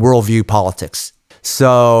 worldview politics.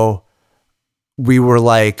 So we were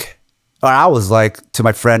like, or I was like to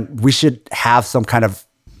my friend, we should have some kind of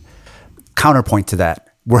counterpoint to that,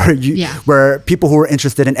 where people who are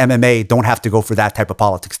interested in MMA don't have to go for that type of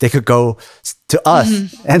politics. They could go to us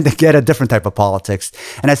and they get a different type of politics.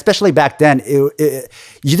 And especially back then, you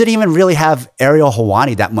didn't even really have Ariel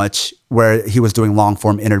Helwani that much, where he was doing long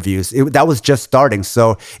form interviews. That was just starting.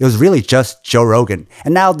 So it was really just Joe Rogan.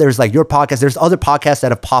 And now there's like your podcast. There's other podcasts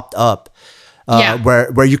that have popped up.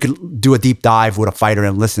 Where you could do a deep dive with a fighter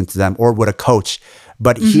and listen to them, or with a coach,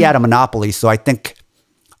 but he had a monopoly. So I think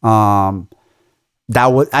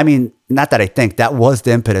that was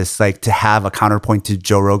the impetus, like to have a counterpoint to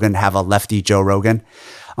Joe Rogan, have a lefty Joe Rogan.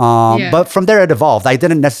 But from there it evolved. I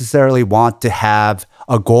didn't necessarily want to have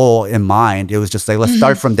a goal in mind. It was just like, let's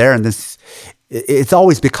start from there. And it's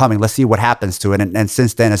always becoming, let's see what happens to it. And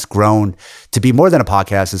since then it's grown to be more than a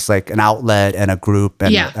podcast. It's like an outlet and a group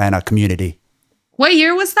and a community. What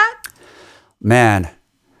year was that? Man,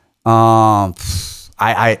 I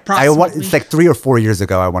want, it's like 3 or 4 years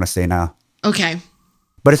ago, I want to say now. Okay.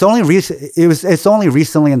 But it's only it's only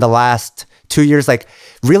recently in the last 2 years, like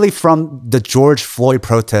really from the George Floyd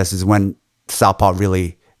protests is when Southpaw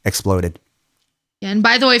really exploded. And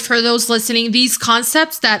by the way, for those listening, these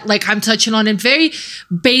concepts that like I'm touching on in very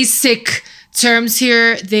basic terms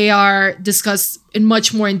here, they are discussed in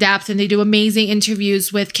much more in depth, and they do amazing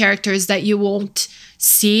interviews with characters that you won't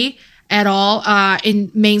see at all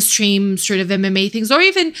in mainstream sort of MMA things, or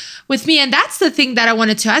even with me. And that's the thing that I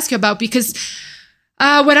wanted to ask you about, because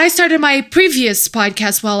when I started my previous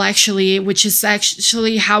podcast, well, actually, which is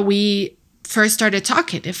actually how we first started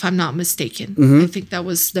talking, if I'm not mistaken. I think that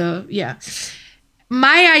was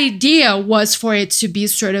my idea was for it to be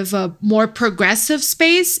sort of a more progressive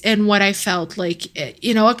space, and what I felt like,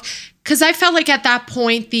 because I felt like at that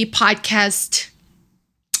point, the podcast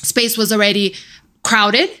space was already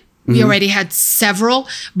crowded. We already had several,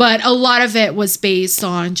 but a lot of it was based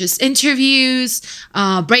on just interviews,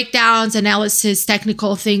 breakdowns, analysis,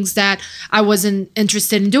 technical things that I wasn't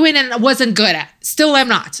interested in doing and I wasn't good at. Still am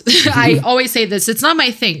not. I always say this. It's not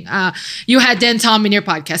my thing. You had Dan Tom in your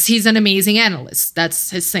podcast. He's an amazing analyst. That's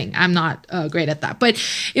his thing. I'm not great at that. But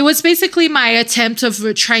it was basically my attempt of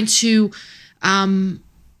trying to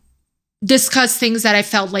discuss things that I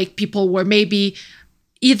felt like people were maybe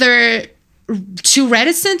either too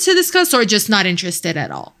reticent to discuss or just not interested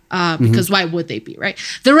at all. Because why would they be, right?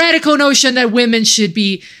 The radical notion that women should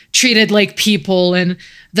be treated like people and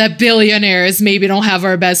that billionaires maybe don't have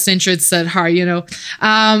our best interests at heart,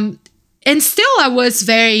 and still I was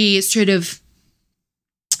very sort of,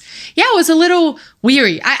 I was a little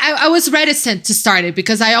weary. I was reticent to start it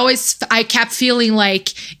because I kept feeling like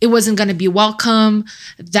it wasn't going to be welcome,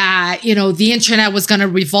 that, the internet was going to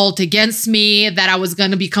revolt against me, that I was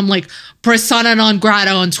going to become like persona non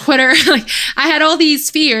grata on Twitter. Like I had all these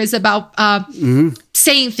fears about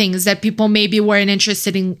saying things that people maybe weren't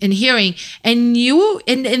interested in hearing. And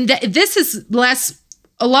this is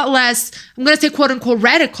a lot less, I'm going to say quote unquote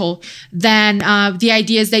radical than the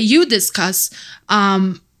ideas that you discuss.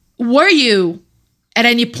 Were you at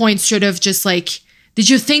any point sort of just like, did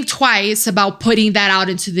you think twice about putting that out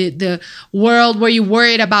into the world? Were you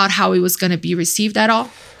worried about how it was going to be received at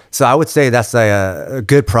all? So I would say that's a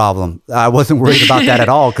good problem. I wasn't worried about that at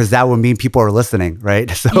all, because that would mean people are listening,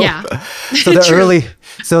 right? So, so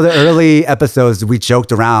the early episodes, we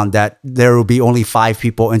joked around that there will be only 5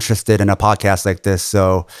 people interested in a podcast like this.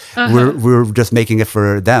 So we're just making it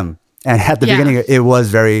for them. And at the beginning, it was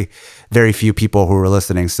very, very few people who were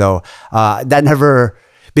listening. So that never,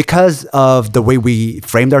 because of the way we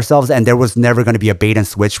framed ourselves, and there was never going to be a bait and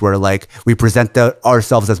switch where like we present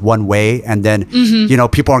ourselves as one way, and then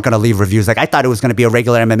people aren't going to leave reviews like, I thought it was going to be a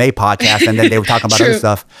regular MMA podcast, and then they were talking about other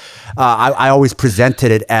stuff. I always presented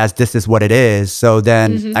it as this is what it is. So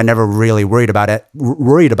then I never really worried about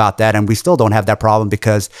that, and we still don't have that problem,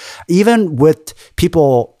 because even with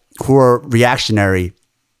people who are reactionary,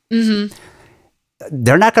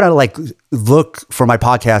 they're not going to like look for my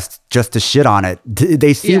podcast just to shit on it.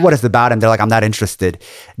 They see what it's about and they're like, I'm not interested.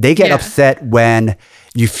 They get upset when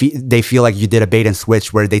they feel like you did a bait and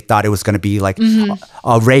switch where they thought it was going to be like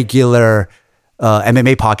a regular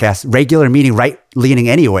MMA podcast, regular meaning right leaning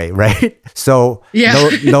anyway, right? So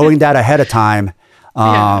knowing that ahead of time,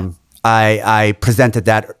 I presented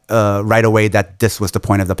that right away, that this was the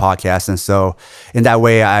point of the podcast. And so in that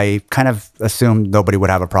way, I kind of assumed nobody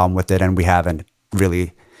would have a problem with it. And we haven't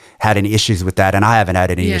really had any issues with that. And I haven't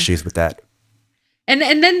had any issues with that. And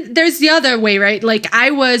then there's the other way, right? Like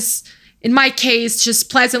I was, in my case,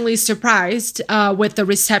 just pleasantly surprised with the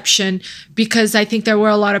reception, because I think there were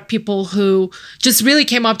a lot of people who just really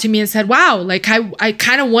came up to me and said, wow, like I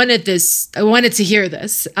kind of wanted this. I wanted to hear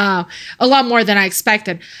this a lot more than I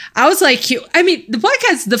expected. I was like, the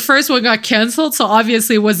podcast, the first one got canceled, so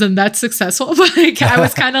obviously it wasn't that successful. But like, I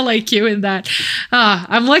was kind of like you in that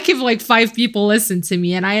I'm lucky if like 5 people listened to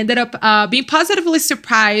me. And I ended up being positively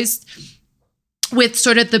surprised with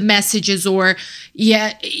sort of the messages or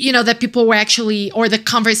that people were actually, or the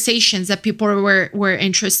conversations that people were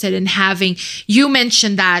interested in having. You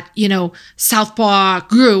mentioned that, Southpaw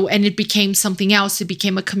grew and it became something else. It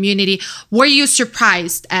became a community. Were you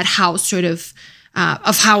surprised at how sort of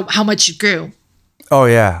how much it grew? Oh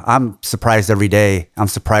yeah, I'm surprised every day. I'm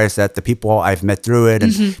surprised at the people I've met through it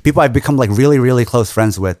and people I've become like really, really close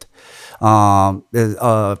friends with.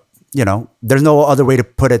 There's no other way to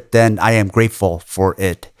put it than I am grateful for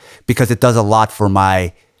it, because it does a lot for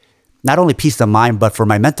my, not only peace of mind, but for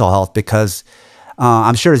my mental health. Because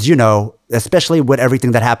I'm sure, as you know, especially with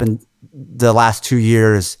everything that happened the last 2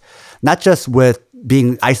 years, not just with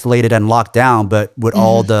being isolated and locked down, but with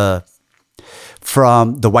all the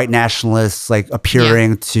from the white nationalists like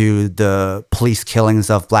appearing to the police killings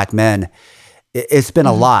of Black men. It's been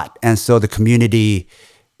a lot. And so the community,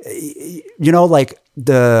 like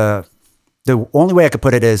the only way I could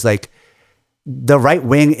put it is like the right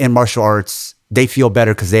wing in martial arts, they feel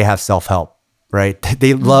better because they have self-help, right?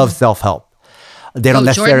 They love self-help. They don't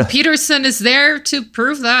necessarily. Jordan Peterson is there to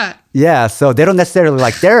prove that. Yeah, so they don't necessarily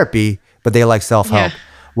like therapy, but they like self-help. Yeah.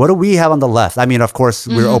 What do we have on the left? I mean, of course,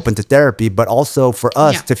 we're open to therapy, but also for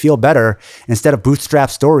us to feel better, instead of bootstrap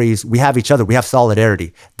stories, we have each other. We have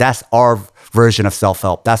solidarity. That's our version of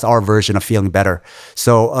self-help. That's our version of feeling better.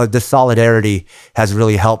 So this solidarity has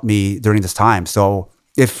really helped me during this time. So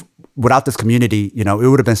if without this community, it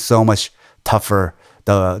would have been so much tougher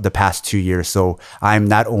the past 2 years. So I'm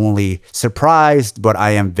not only surprised, but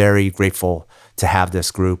I am very grateful to have this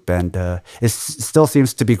group, and it still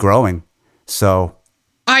seems to be growing. So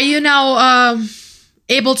are you now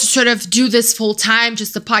able to sort of do this full time,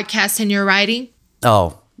 just the podcast and your writing?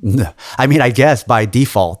 Oh, I mean, I guess by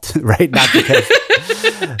default, right? Not because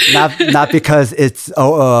not because it's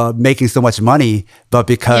making so much money, but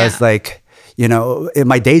because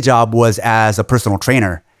my day job was as a personal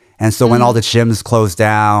trainer. And so when all the gyms closed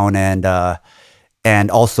down,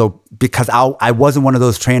 and also because I wasn't one of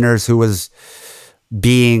those trainers who was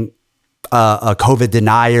being a COVID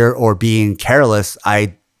denier or being careless,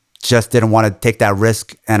 I just didn't want to take that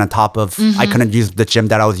risk. And on top of, I couldn't use the gym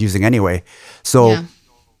that I was using anyway. So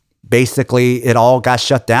basically it all got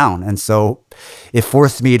shut down. And so it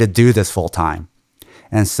forced me to do this full time.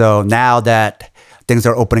 And so now that things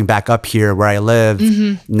are opening back up here where I live,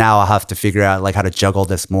 now I'll have to figure out like how to juggle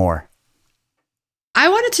this more. I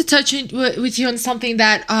wanted to touch with you on something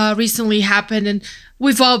that recently happened, and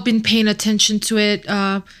we've all been paying attention to it.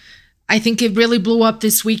 I think it really blew up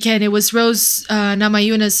this weekend. It was Rose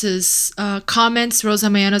Namajunas' comments. Rose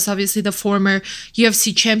Namajunas, obviously the former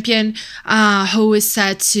UFC champion, who is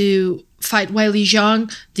set to fight Weili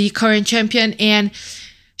Zhang, the current champion, and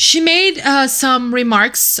she made some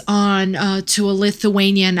remarks on to a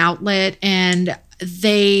Lithuanian outlet, and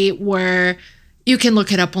they were, you can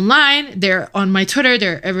look it up online. They're on my Twitter.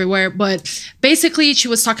 They're everywhere. But basically, she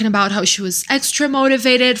was talking about how she was extra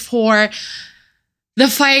motivated for the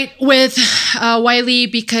fight with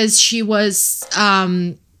Weili because she was,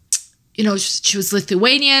 she was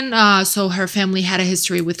Lithuanian, so her family had a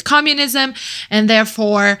history with communism, and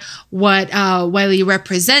therefore what Weili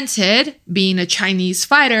represented, being a Chinese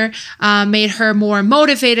fighter, made her more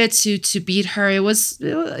motivated to beat her. It was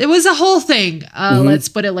a whole thing, let's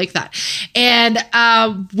put it like that. And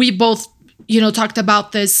we both, talked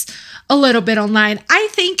about this a little bit online. I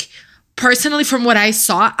think, personally, from what I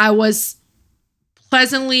saw, I was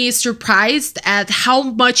pleasantly surprised at how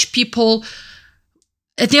much the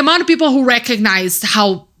amount of people who recognized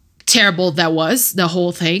how terrible that was, the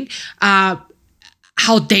whole thing,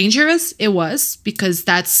 how dangerous it was, because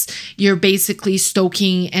you're basically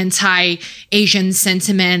stoking anti-Asian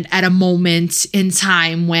sentiment at a moment in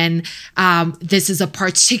time when this is a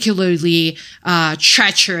particularly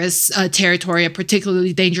treacherous territory, a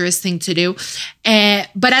particularly dangerous thing to do.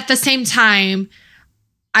 But at the same time,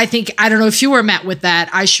 I don't know if you were met with that.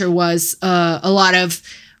 I sure was. A lot of,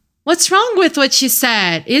 what's wrong with what she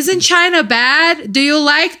said? Isn't China bad? Do you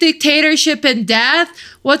like dictatorship and death?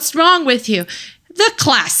 What's wrong with you? The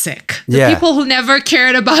classic. The people who never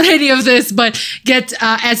cared about any of this, but get,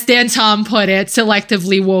 as Dan Tom put it,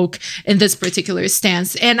 selectively woke in this particular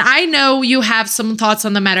stance. And I know you have some thoughts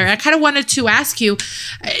on the matter. I kind of wanted to ask you,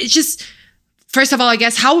 just first of all, I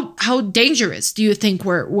guess, how dangerous do you think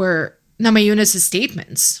were Namajunas'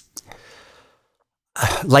 statements?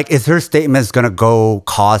 Like, is her statements going to go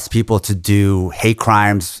cause people to do hate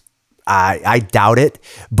crimes? I doubt it.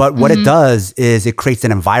 But what it does is it creates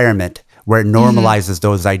an environment where it normalizes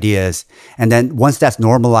those ideas. And then once that's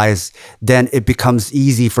normalized, then it becomes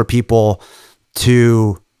easy for people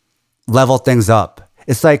to level things up.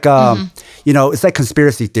 It's like, it's like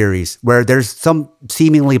conspiracy theories where there's some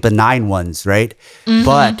seemingly benign ones, right?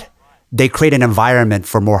 But they create an environment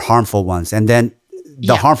for more harmful ones. And then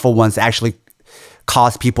the harmful ones actually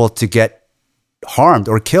cause people to get harmed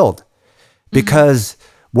or killed. Because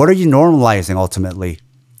what are you normalizing ultimately?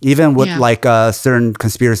 Even with certain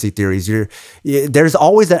conspiracy theories, there's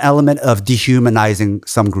always an element of dehumanizing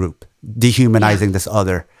some group, dehumanizing this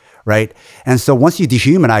other, right? And so once you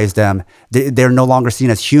dehumanize them, they're no longer seen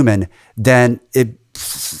as human, then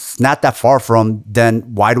it's not that far from, then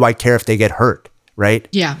why do I care if they get hurt, right?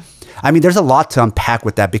 Yeah. I mean, there's a lot to unpack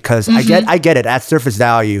with that because I get it at surface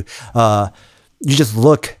value. You just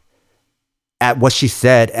look at what she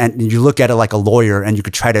said and you look at it like a lawyer and you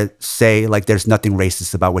could try to say like there's nothing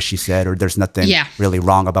racist about what she said or there's nothing really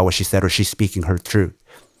wrong about what she said or she's speaking her truth.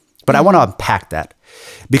 But I want to unpack that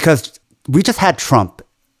because we just had Trump,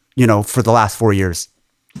 for the last 4 years.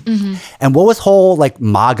 And what was whole like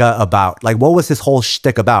MAGA about? Like what was his whole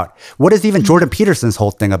shtick about? What is even Jordan Peterson's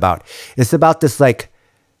whole thing about? It's about this like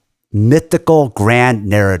mythical grand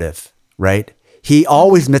narrative, right? He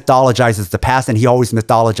always mythologizes the past and he always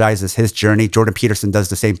mythologizes his journey. Jordan Peterson does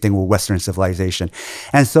the same thing with Western civilization.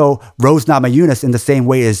 And so Rose Namajunas in the same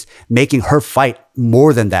way is making her fight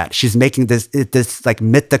more than that. She's making this like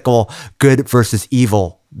mythical good versus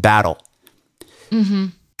evil battle.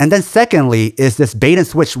 And then secondly is this bait and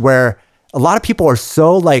switch where a lot of people are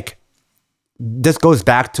so like, this goes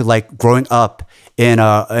back to like growing up in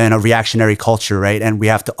a reactionary culture, right? And we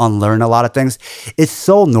have to unlearn a lot of things. It's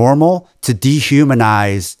so normal to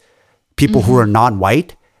dehumanize people who are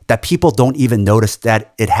non-white that people don't even notice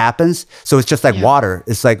that it happens. So it's just like water.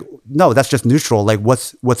 It's like, no, that's just neutral. Like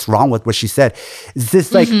what's wrong with what she said? Is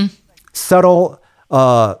this like subtle,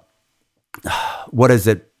 what is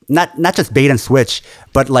it? Not just bait and switch,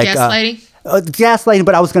 but like gaslighting. Gaslighting,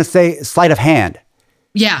 but I was going to say sleight of hand.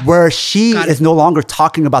 Yeah. Where she is no longer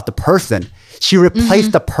talking about the person. She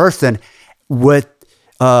replaced the person with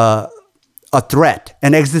a threat,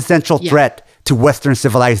 an existential threat to Western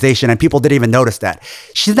civilization. And people didn't even notice that.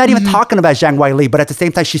 She's not even talking about Zhang Weili, but at the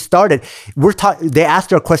same time she started, they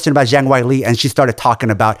asked her a question about Zhang Weili and she started talking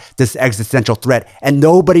about this existential threat. And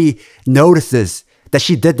nobody notices that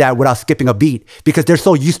she did that without skipping a beat because they're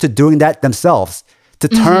so used to doing that themselves, to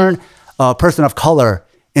turn a person of color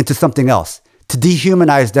into something else, to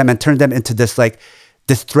dehumanize them and turn them into this like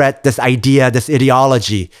this threat, this idea, this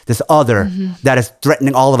ideology, this other that is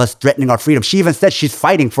threatening all of us, threatening our freedom. She even said she's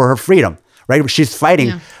fighting for her freedom, right? She's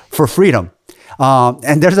fighting for freedom.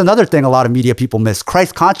 And there's another thing a lot of media people miss,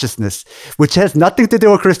 Christ consciousness, which has nothing to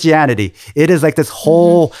do with Christianity. It is like this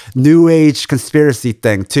whole new age conspiracy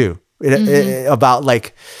thing too. About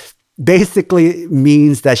like basically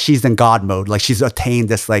means that she's in God mode, like she's attained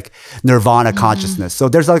this like nirvana consciousness. So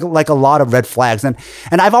there's like a lot of red flags, and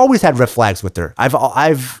I've always had red flags with her.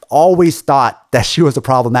 I've always thought that she was a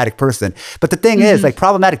problematic person. But the thing is, like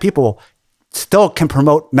problematic people still can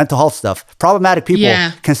promote mental health stuff. Problematic people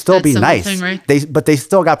can still be nice, thing, right? But they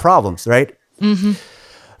still got problems, right?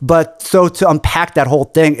 But so to unpack that whole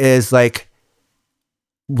thing is like,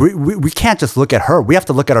 we can't just look at her. We have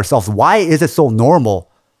to look at ourselves. Why is it so normal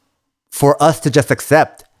for us to just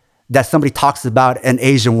accept that somebody talks about an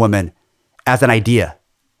Asian woman as an idea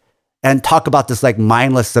and talk about this like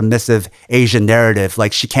mindless, submissive Asian narrative?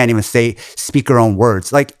 Like she can't even speak her own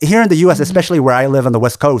words. Like here in the US, especially where I live on the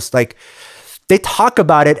West Coast, like they talk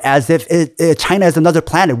about it as if China is another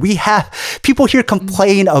planet. We have people here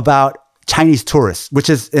complain about Chinese tourists, which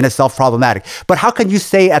is in itself problematic. But how can you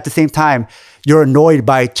say at the same time you're annoyed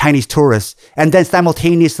by Chinese tourists and then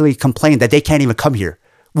simultaneously complain that they can't even come here?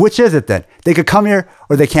 Which is it then? They could come here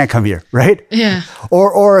or they can't come here, right? Yeah.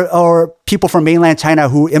 Or people from mainland China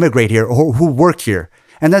who immigrate here or who work here.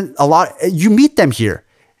 And then you meet them here.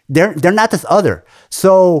 They're not this other.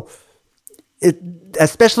 So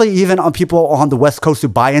especially even on people on the West Coast who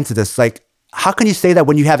buy into this, like, how can you say that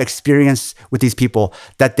when you have experience with these people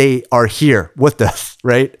that they are here with us,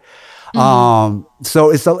 right?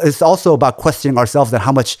 So it's also about questioning ourselves and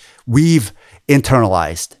how much we've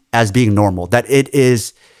internalized as being normal, that it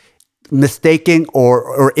is mistaking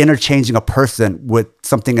or interchanging a person with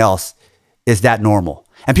something else is that normal.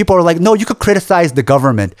 And people are like, no, you could criticize the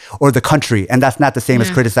government or the country, and that's not the same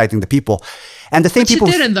as criticizing the people. And the same people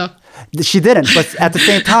she didn't though. She didn't, but at the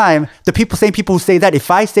same time, same people who say that,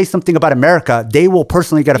 if I say something about America, they will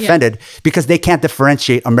personally get offended because they can't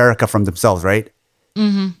differentiate America from themselves, right?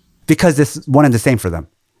 Because it's one and the same for them.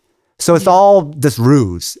 So it's all this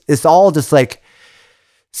ruse. It's all just like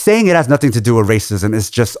saying it has nothing to do with racism is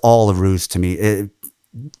just all a ruse to me.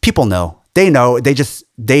 People know. They know.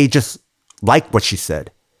 They just like what she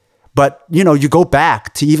said. But, you go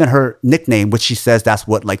back to even her nickname, which she says that's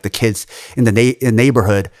what like the kids in the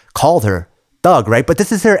neighborhood called her, Thug, right? But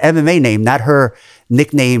this is her MMA name, not her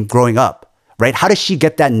nickname growing up, right? How does she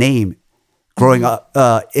get that name growing up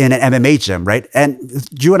in an MMA gym, right? And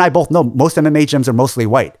you and I both know most MMA gyms are mostly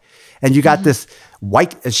white. And you got this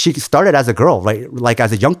white, she started as a girl, right? Like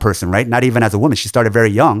as a young person, right? Not even as a woman. She started very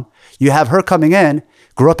young. You have her coming in,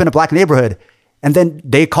 grew up in a black neighborhood, and then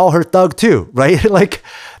they call her Thug too, right? Like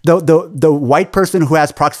the white person who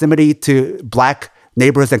has proximity to black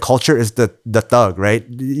neighborhoods and culture is the thug, right?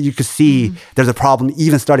 You could see there's a problem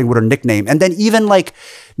even starting with her nickname. And then even like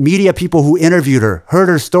media people who interviewed her, heard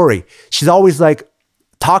her story. She's always like,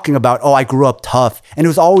 talking about, oh, I grew up tough. And it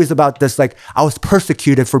was always about this, like, I was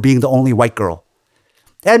persecuted for being the only white girl.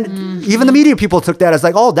 And even the media people took that as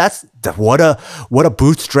like, oh, what a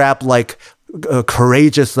bootstrap, like,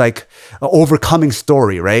 courageous, like, overcoming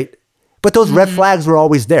story, right? But those red flags were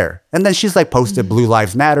always there. And then she's like posted Blue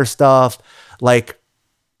Lives Matter stuff, like,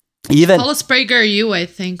 even Paula Sprague you, I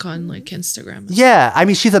think, on like Instagram. Yeah, I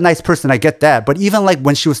mean, she's a nice person. I get that. But even like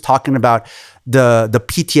when she was talking about the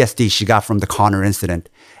PTSD she got from the Conor incident,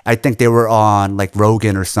 I think they were on like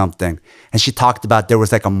Rogan or something, and she talked about there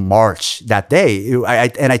was like a march that day.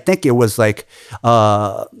 And I think it was like,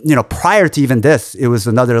 prior to even this, it was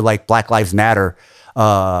another like Black Lives Matter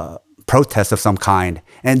protest of some kind.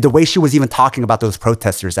 And the way she was even talking about those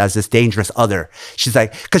protesters as this dangerous other, she's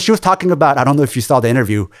like, because she was talking about, I don't know if you saw the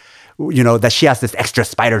interview, that she has this extra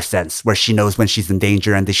spider sense where she knows when she's in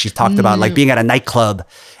danger. And she talked about like being at a nightclub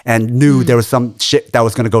and knew there was some shit that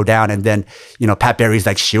was going to go down. And then, Pat Berry's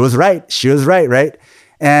like, she was right. Right.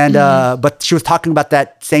 And, but she was talking about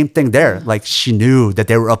that same thing there. Like she knew that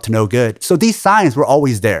they were up to no good. So these signs were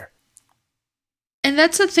always there. And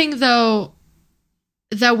that's the thing though,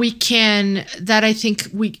 that I think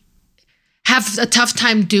we have a tough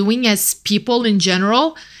time doing as people in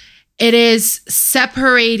general. It is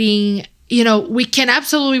separating, we can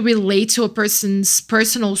absolutely relate to a person's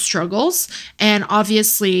personal struggles. And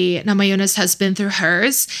obviously, Namajunas has been through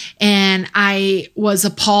hers. And I was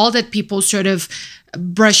appalled at people sort of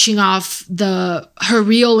brushing off her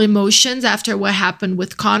real emotions after what happened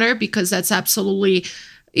with Conor, because that's absolutely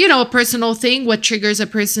a personal thing. What triggers a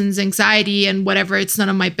person's anxiety and whatever, it's none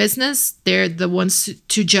of my business. They're the ones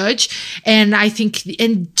to judge. And I think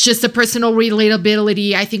in just the personal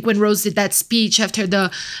relatability, I think when Rose did that speech after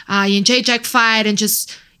the Ian Jacek fight and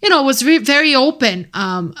just, was very open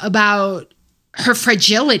about her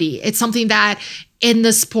fragility. It's something that in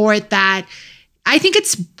the sport that I think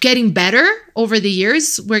it's getting better over the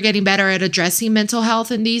years. We're getting better at addressing mental health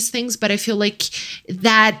and these things, but I feel like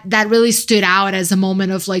that really stood out as a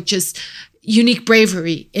moment of like just unique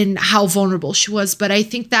bravery in how vulnerable she was. But I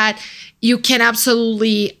think that you can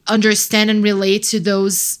absolutely understand and relate to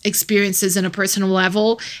those experiences in a personal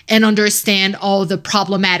level and understand all the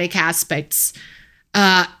problematic aspects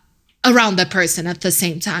around that person at the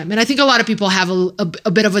same time. And I think a lot of people have a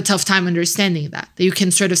bit of a tough time understanding that you can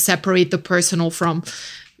sort of separate the personal from,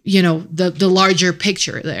 the larger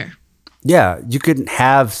picture there. Yeah, you could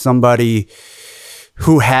have somebody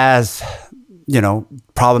who has,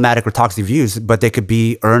 problematic or toxic views, but they could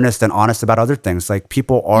be earnest and honest about other things. Like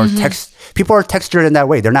people are textured in that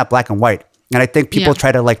way. They're not black and white. And I think people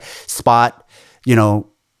try to like spot,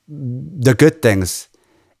 the good things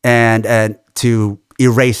and to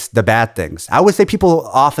erase the bad things. I would say people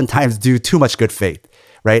oftentimes do too much good faith,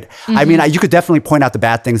 right? I mean, you could definitely point out the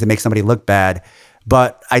bad things that make somebody look bad,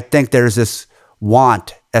 but I think there's this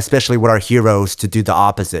want, especially with our heroes, to do the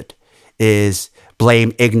opposite, is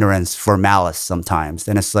blame ignorance for malice sometimes.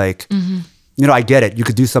 And it's like, I get it. You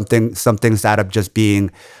could do some things out of just being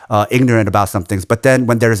ignorant about some things. But then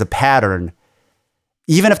when there's a pattern,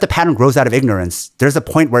 even if the pattern grows out of ignorance, there's a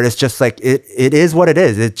point where it's just like, it is what it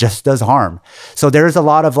is. It just does harm. So there's a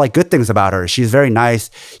lot of like good things about her. She's very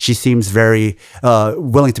nice. She seems very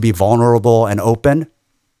willing to be vulnerable and open.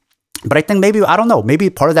 But I think maybe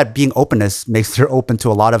part of that being openness makes her open to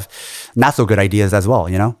a lot of not so good ideas as well,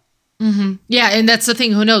 Yeah. And that's the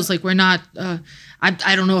thing. Who knows? Like we're not,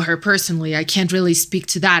 I don't know her personally. I can't really speak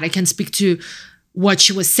to that. I can speak to what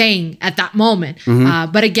she was saying at that moment.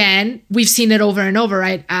 But again, we've seen it over and over,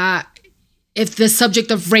 right? If the subject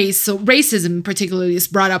of race, so racism particularly, is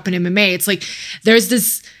brought up in MMA, it's like there's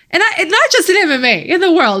this, and not just in MMA, in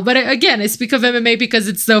the world, but again, I speak of MMA because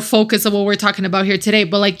it's the focus of what we're talking about here today,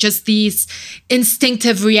 but like just these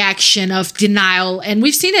instinctive reaction of denial. And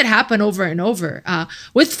we've seen it happen over and over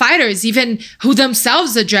with fighters, even who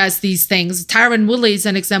themselves address these things. Tyron Woodley is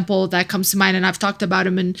an example that comes to mind, and I've talked about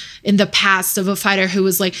him in the past, of a fighter who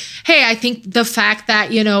was like, hey, I think the fact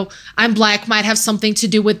that, I'm black might have something to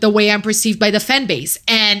do with the way I'm perceived by the fan base.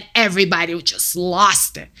 And everybody just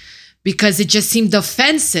lost it, because it just seemed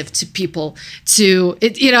offensive to people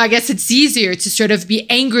I guess it's easier to sort of be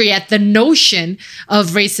angry at the notion of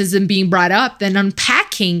racism being brought up than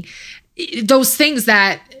unpacking those things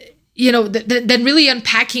that, than really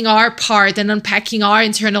unpacking our part and unpacking our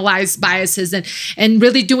internalized biases and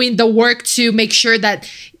really doing the work to make sure that,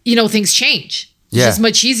 things change. It's just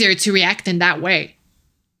much easier to react in that way.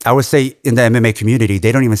 I would say in the MMA community,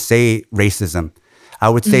 they don't even say racism. I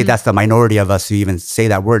would say that's the minority of us who even say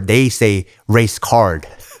that word. They say race card.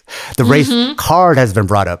 The race card has been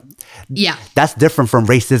brought up. Yeah. That's different from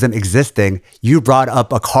racism existing. You brought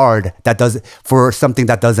up a card that does for something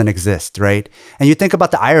that doesn't exist, right? And you think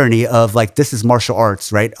about the irony of like, this is martial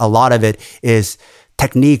arts, right? A lot of it is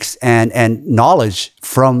techniques and knowledge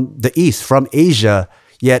from the East, from Asia.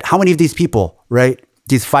 Yet how many of these people, right?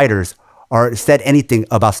 These fighters are said anything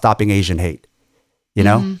about stopping Asian hate, you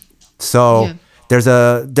know? So Yeah.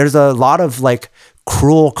 there's a lot of like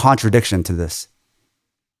cruel contradiction to this.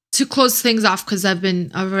 To close things off, because I've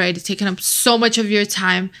already taken up so much of your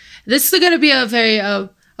time. This is going to be a very a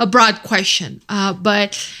broad question,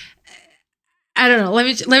 but I don't know. Let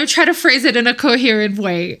me try to phrase it in a coherent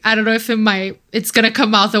way. I don't know if it's going to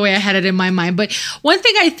come out the way I had it in my mind. But one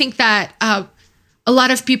thing I think that a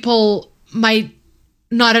lot of people might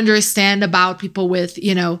not understand about people with,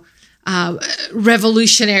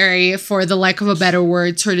 revolutionary, for the lack of a better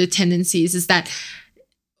word, sort of tendencies is that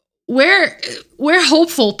we're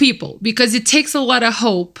hopeful people, because it takes a lot of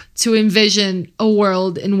hope to envision a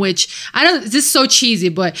world in which, this is so cheesy,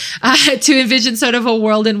 but to envision sort of a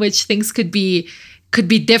world in which things could be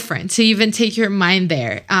different, to even take your mind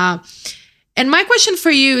there. And my question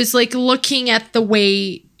for you is like, looking at the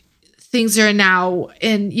way things are now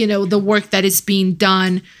and, the work that is being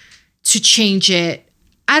done to change it.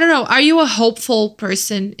 I don't know. Are you a hopeful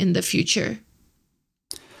person in the future?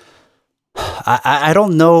 I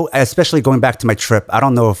don't know, especially going back to my trip. I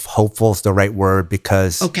don't know if hopeful is the right word,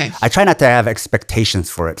 because I try not to have expectations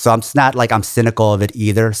for it. So it's not like I'm cynical of it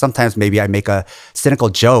either. Sometimes maybe I make a cynical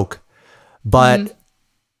joke, but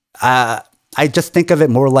I just think of it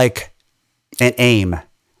more like an aim.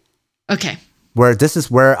 Okay. Where this is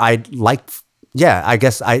where I'd like, I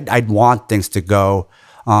guess I'd want things to go.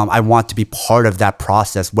 I want to be part of that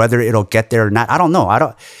process. Whether it'll get there or not, I don't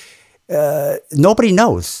know. Nobody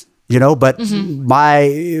knows. But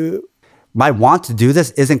my want to do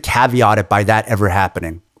this isn't caveated by that ever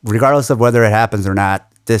happening. Regardless of whether it happens or not,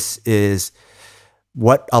 this is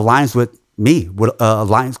what aligns with me. What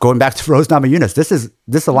aligns, going back to Rose Namajunas, this is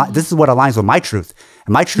what aligns with my truth.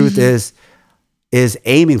 And my truth is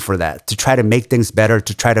aiming for that, to try to make things better,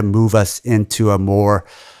 to try to move us into a more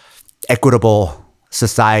equitable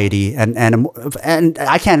society, and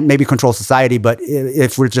I can't maybe control society, but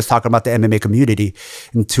if we're just talking about the MMA community,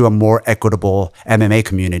 into a more equitable MMA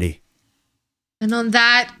community. And on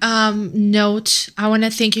that note, I want to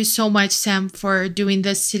thank you so much, Sam, for doing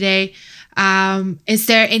this today. Is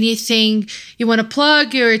there anything you want to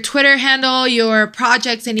plug, your Twitter handle, your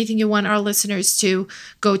projects, anything you want our listeners to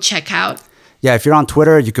go check out? Yeah, if you're on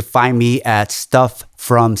Twitter, you could find me at Stuff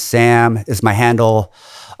From Sam is my handle.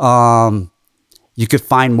 You could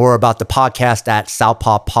find more about the podcast at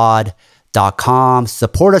southpawpod.com.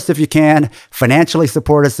 Support us if you can. Financially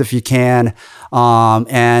support us if you can.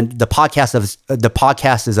 And the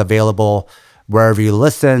podcast is available wherever you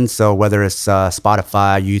listen. So whether it's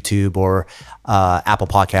Spotify, YouTube, or Apple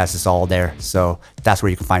Podcasts, it's all there. So that's where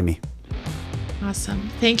you can find me. Awesome.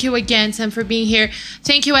 Thank you again, Sam, for being here.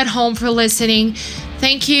 Thank you at home for listening.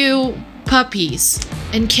 Thank you, puppies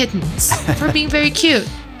and kittens, for being very cute.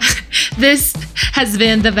 This has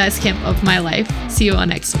been the best camp of my life. See you all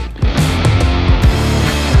next week.